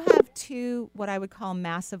 You do have two what I would call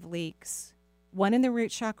massive leaks, one in the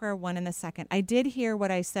root chakra, one in the second. I did hear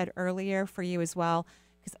what I said earlier for you as well,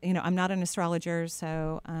 because, I'm not an astrologer,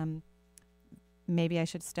 so maybe I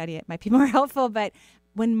should study it. Might be more helpful. But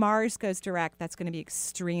when Mars goes direct, that's going to be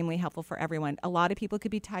extremely helpful for everyone. A lot of people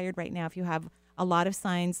could be tired right now if you have a lot of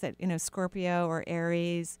signs that, Scorpio or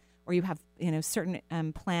Aries, or you have, certain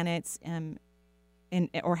planets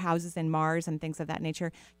or houses in Mars and things of that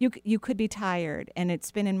nature. You could be tired, and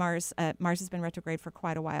it's been in Mars. Mars has been retrograde for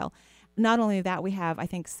quite a while. Not only that, we have, I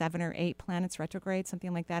think, 7 or 8 planets retrograde,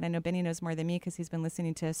 something like that. I know Benny knows more than me because he's been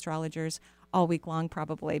listening to astrologers all week long,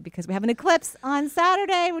 probably, because we have an eclipse on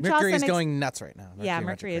Saturday. Which Mercury also is going nuts right now.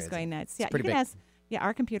 Mercury is going nuts. Yeah, you can ask. Yeah,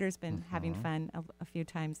 our computer's been having fun a few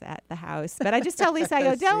times at the house. But I just tell Lisa, I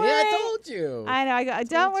go, don't worry. I told you. I know. I go,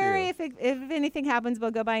 don't worry. If anything happens,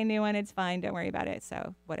 we'll go buy a new one. It's fine. Don't worry about it.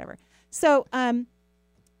 So whatever. So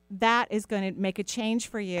that is going to make a change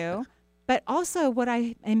for you. But also what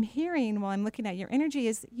I am hearing while I'm looking at your energy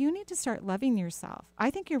is you need to start loving yourself. I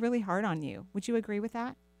think you're really hard on you. Would you agree with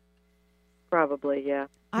that? Probably, yeah.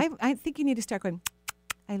 I think you need to start going,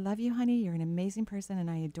 I love you, honey. You're an amazing person, and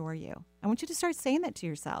I adore you. I want you to start saying that to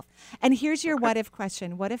yourself. And here's your what if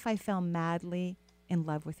question. What if I fell madly in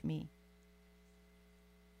love with me?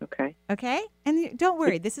 Okay. Okay? And don't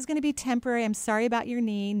worry. This is going to be temporary. I'm sorry about your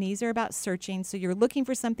knee. Knees are about searching. So you're looking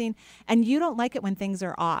for something, and you don't like it when things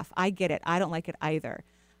are off. I get it. I don't like it either.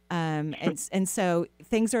 And so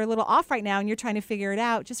things are a little off right now, and you're trying to figure it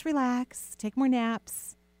out. Just relax. Take more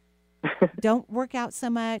naps. Don't work out so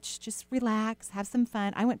much. Just relax. Have some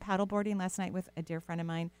fun. I went paddleboarding last night with a dear friend of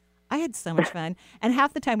mine. I had so much fun. And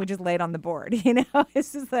half the time we just laid on the board,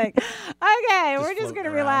 It's just like, okay, we're just going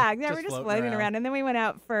to relax. Yeah, we're just floating around. And then we went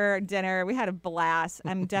out for dinner. We had a blast.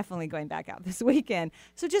 I'm definitely going back out this weekend.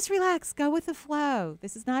 So just relax. Go with the flow.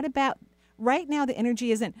 This is not about, right now the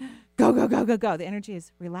energy isn't go, go, go, go, go. The energy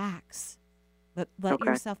is relax. Let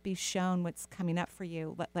yourself be shown what's coming up for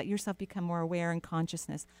you. Let yourself become more aware and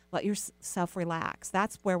consciousness. Let yourself relax.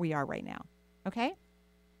 That's where we are right now. Okay?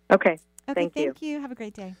 Okay. Okay, thank you. Have a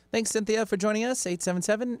great day. Thanks, Cynthia, for joining us.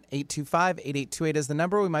 877-825-8828 is the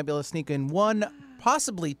number. We might be able to sneak in one,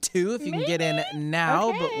 possibly two, if you can get in now.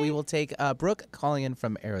 Okay. But we will take Brooke calling in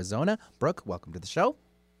from Arizona. Brooke, welcome to the show.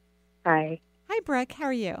 Hi. Hi, Brooke. How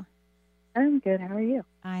are you? I'm good. How are you?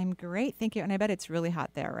 I'm great. Thank you. And I bet it's really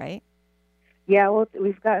hot there, right? Yeah, well,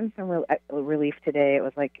 we've gotten some relief today. It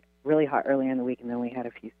was like really hot earlier in the week, and then we had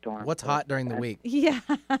a few storms. What's hot during the week? Yeah.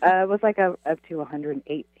 It was like up to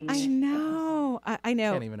 118. I know. I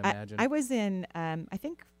know. Can't even imagine. I was in, I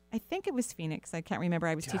think it was Phoenix. I can't remember.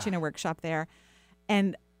 I was teaching a workshop there,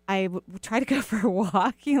 and I try to go for a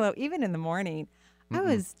walk, even in the morning. I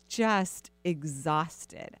was just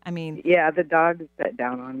exhausted. I mean, yeah, the dog sat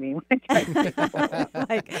down on me when I tried to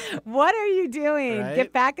like, what are you doing? Right?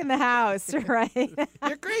 Get back in the house, right?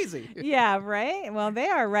 You're crazy. Yeah, right? Well, they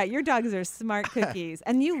are right. Your dogs are smart cookies.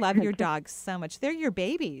 And you love your dogs so much. They're your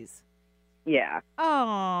babies. Yeah.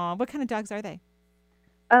 Oh, what kind of dogs are they?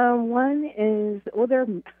 One is,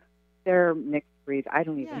 they're mixed breeds. I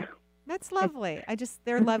don't even know. That's lovely.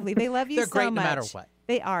 They're lovely. They love you They're so great much. no matter what.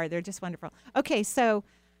 They are. They're just wonderful. Okay, so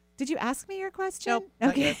did you ask me your question? Nope, not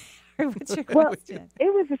Okay. yet. What's your Well, question?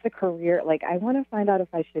 it was just a career. Like, I want to find out if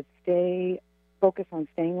I should focus on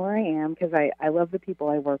staying where I am, because I love the people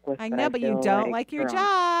I work with. I know, but you don't like your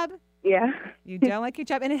job. Yeah. You don't like your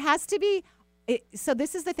job. And it has to be. So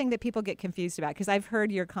this is the thing that people get confused about, because I've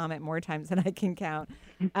heard your comment more times than I can count.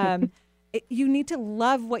 You need to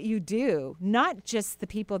love what you do, not just the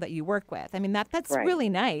people that you work with. I mean, that's Right. really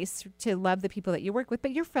nice to love the people that you work with,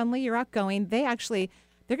 but you're friendly, you're outgoing. They're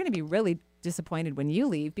going to be really disappointed when you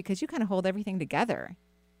leave, because you kind of hold everything together.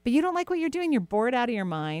 But you don't like what you're doing. You're bored out of your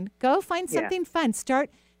mind. Go find something fun. Start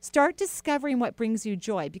discovering what brings you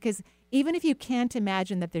joy, because even if you can't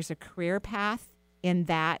imagine that there's a career path in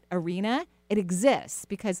that arena, it exists,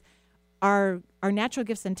 because our natural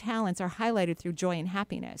gifts and talents are highlighted through joy and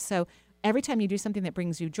happiness. So every time you do something that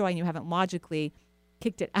brings you joy and you haven't logically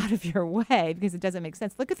kicked it out of your way because it doesn't make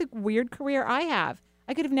sense. Look at the weird career I have.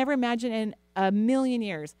 I could have never imagined in a million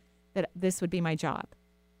years that this would be my job.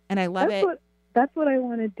 And I love it. That's what I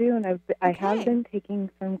want to do, and I have been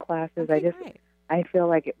taking some classes. I feel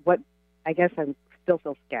like I guess I still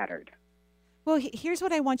feel scattered. Well, here's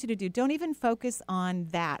what I want you to do. Don't even focus on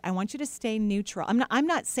that. I want you to stay neutral. I'm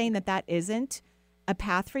not saying that isn't a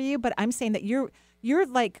path for you, but I'm saying that you're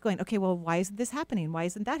like going, okay, well, why isn't this happening? Why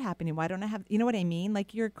isn't that happening? Why don't I have, you know what I mean?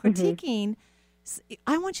 Like, you're critiquing.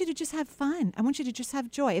 I want you to just have fun. I want you to just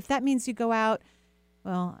have joy. If that means you go out,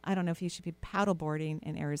 well, I don't know if you should be paddleboarding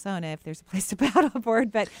in Arizona, if there's a place to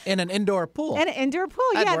paddleboard, but in an indoor pool. In an indoor pool,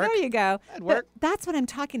 That'd work. There you go. That'd work. But that's what I'm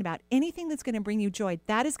talking about. Anything that's going to bring you joy,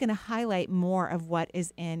 that is going to highlight more of what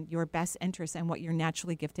is in your best interest and what you're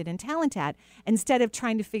naturally gifted and talented at, instead of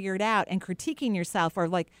trying to figure it out and critiquing yourself, or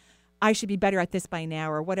like, I should be better at this by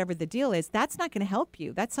now, or whatever the deal is. That's not going to help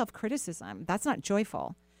you. That's self-criticism. That's not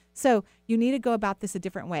joyful. So you need to go about this a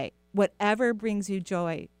different way. Whatever brings you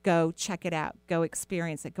joy, go check it out. Go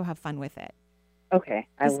experience it. Go have fun with it. Okay,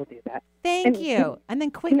 I will do that. Thank you. And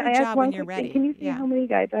then quit your job when you're ready. Can you see how many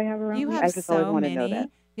guides I have around you me? have I just always so want to many. know that.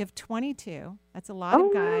 You have 22. That's a lot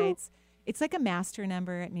of guides. It's like a master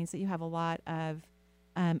number. It means that you have a lot of,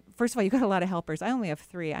 first of all, you got a lot of helpers. I only have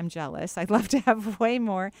 3. I'm jealous. I'd love to have way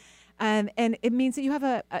more. And it means that you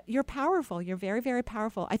have you're powerful. You're very, very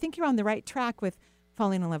powerful. I think you're on the right track with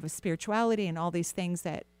falling in love with spirituality and all these things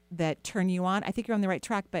that turn you on. I think you're on the right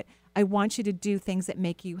track, but I want you to do things that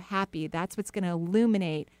make you happy. That's what's going to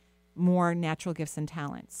illuminate more natural gifts and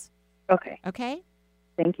talents. Okay. Okay?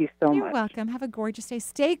 Thank you so much. You're welcome. Have a gorgeous day.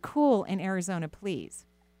 Stay cool in Arizona, please.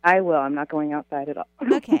 I will. I'm not going outside at all.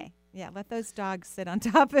 Okay. Yeah, let those dogs sit on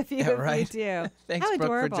top of you if right. you do. Thanks, How Brooke,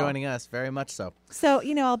 adorable. for joining us. Very much so. So,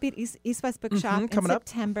 I'll be at East West Bookshop in coming up.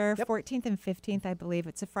 September 14th and 15th, I believe.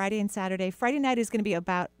 It's a Friday and Saturday. Friday night is going to be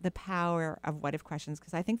about the power of what if questions,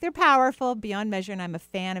 because I think they're powerful beyond measure, and I'm a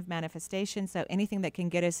fan of manifestation. So anything that can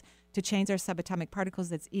get us to change our subatomic particles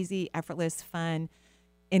that's easy, effortless, fun,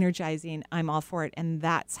 energizing, I'm all for it. And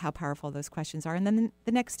that's how powerful those questions are. And then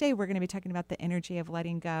the next day, we're going to be talking about the energy of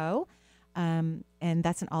letting go. And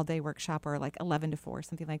that's an all-day workshop, or like 11 to 4,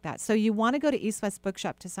 something like that. So you want to go to East West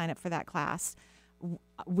Bookshop to sign up for that class.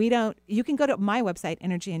 You can go to my website,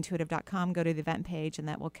 energyintuitive.com, go to the event page, and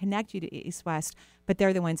that will connect you to East West, but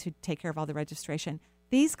they're the ones who take care of all the registration.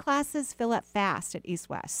 These classes fill up fast at East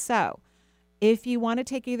West. So if you want to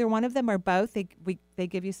take either one of them or both, they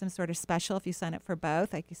give you some sort of special if you sign up for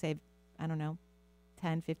both. Like you save, I don't know,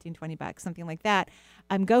 10, 15, 20 bucks, something like that.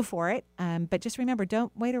 Go for it. But just remember,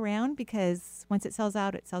 don't wait around, because once it sells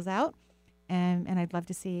out, it sells out. And I'd love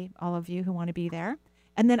to see all of you who want to be there.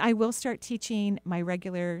 And then I will start teaching my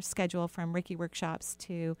regular schedule, from Reiki workshops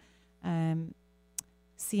to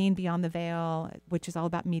Seeing Beyond the Veil, which is all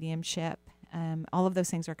about mediumship. All of those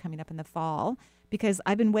things are coming up in the fall, because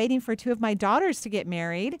I've been waiting for 2 of my daughters to get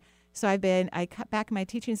married. So I cut back my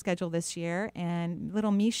teaching schedule this year, and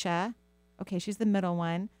little Misha, okay, she's the middle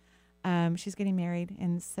one. She's getting married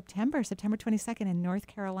in September 22nd in North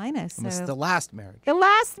Carolina. So It's the last marriage. the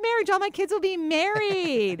last marriage. All my kids will be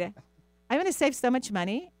married. I'm going to save so much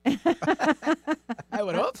money. I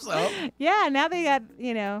would hope so. Yeah, now they got,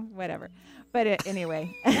 whatever. But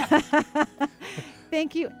anyway.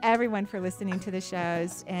 Thank you, everyone, for listening to the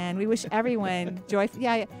shows, and we wish everyone joy.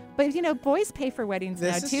 Yeah, but boys pay for weddings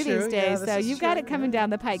now too these days, so you've got it coming down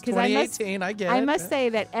the pike. Because 2018, I get it. I must say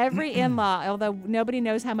that every in-law, although nobody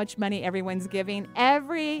knows how much money everyone's giving,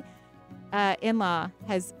 every in-law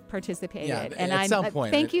has participated. Yeah, and at some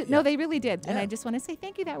point. Thank you. No, they really did, and I just want to say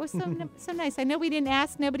thank you. That was so nice. I know we didn't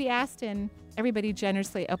ask, nobody asked, and everybody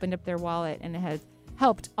generously opened up their wallet and has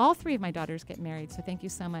helped all 3 of my daughters get married. So thank you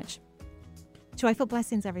so much. Joyful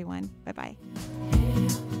blessings, everyone. Bye-bye.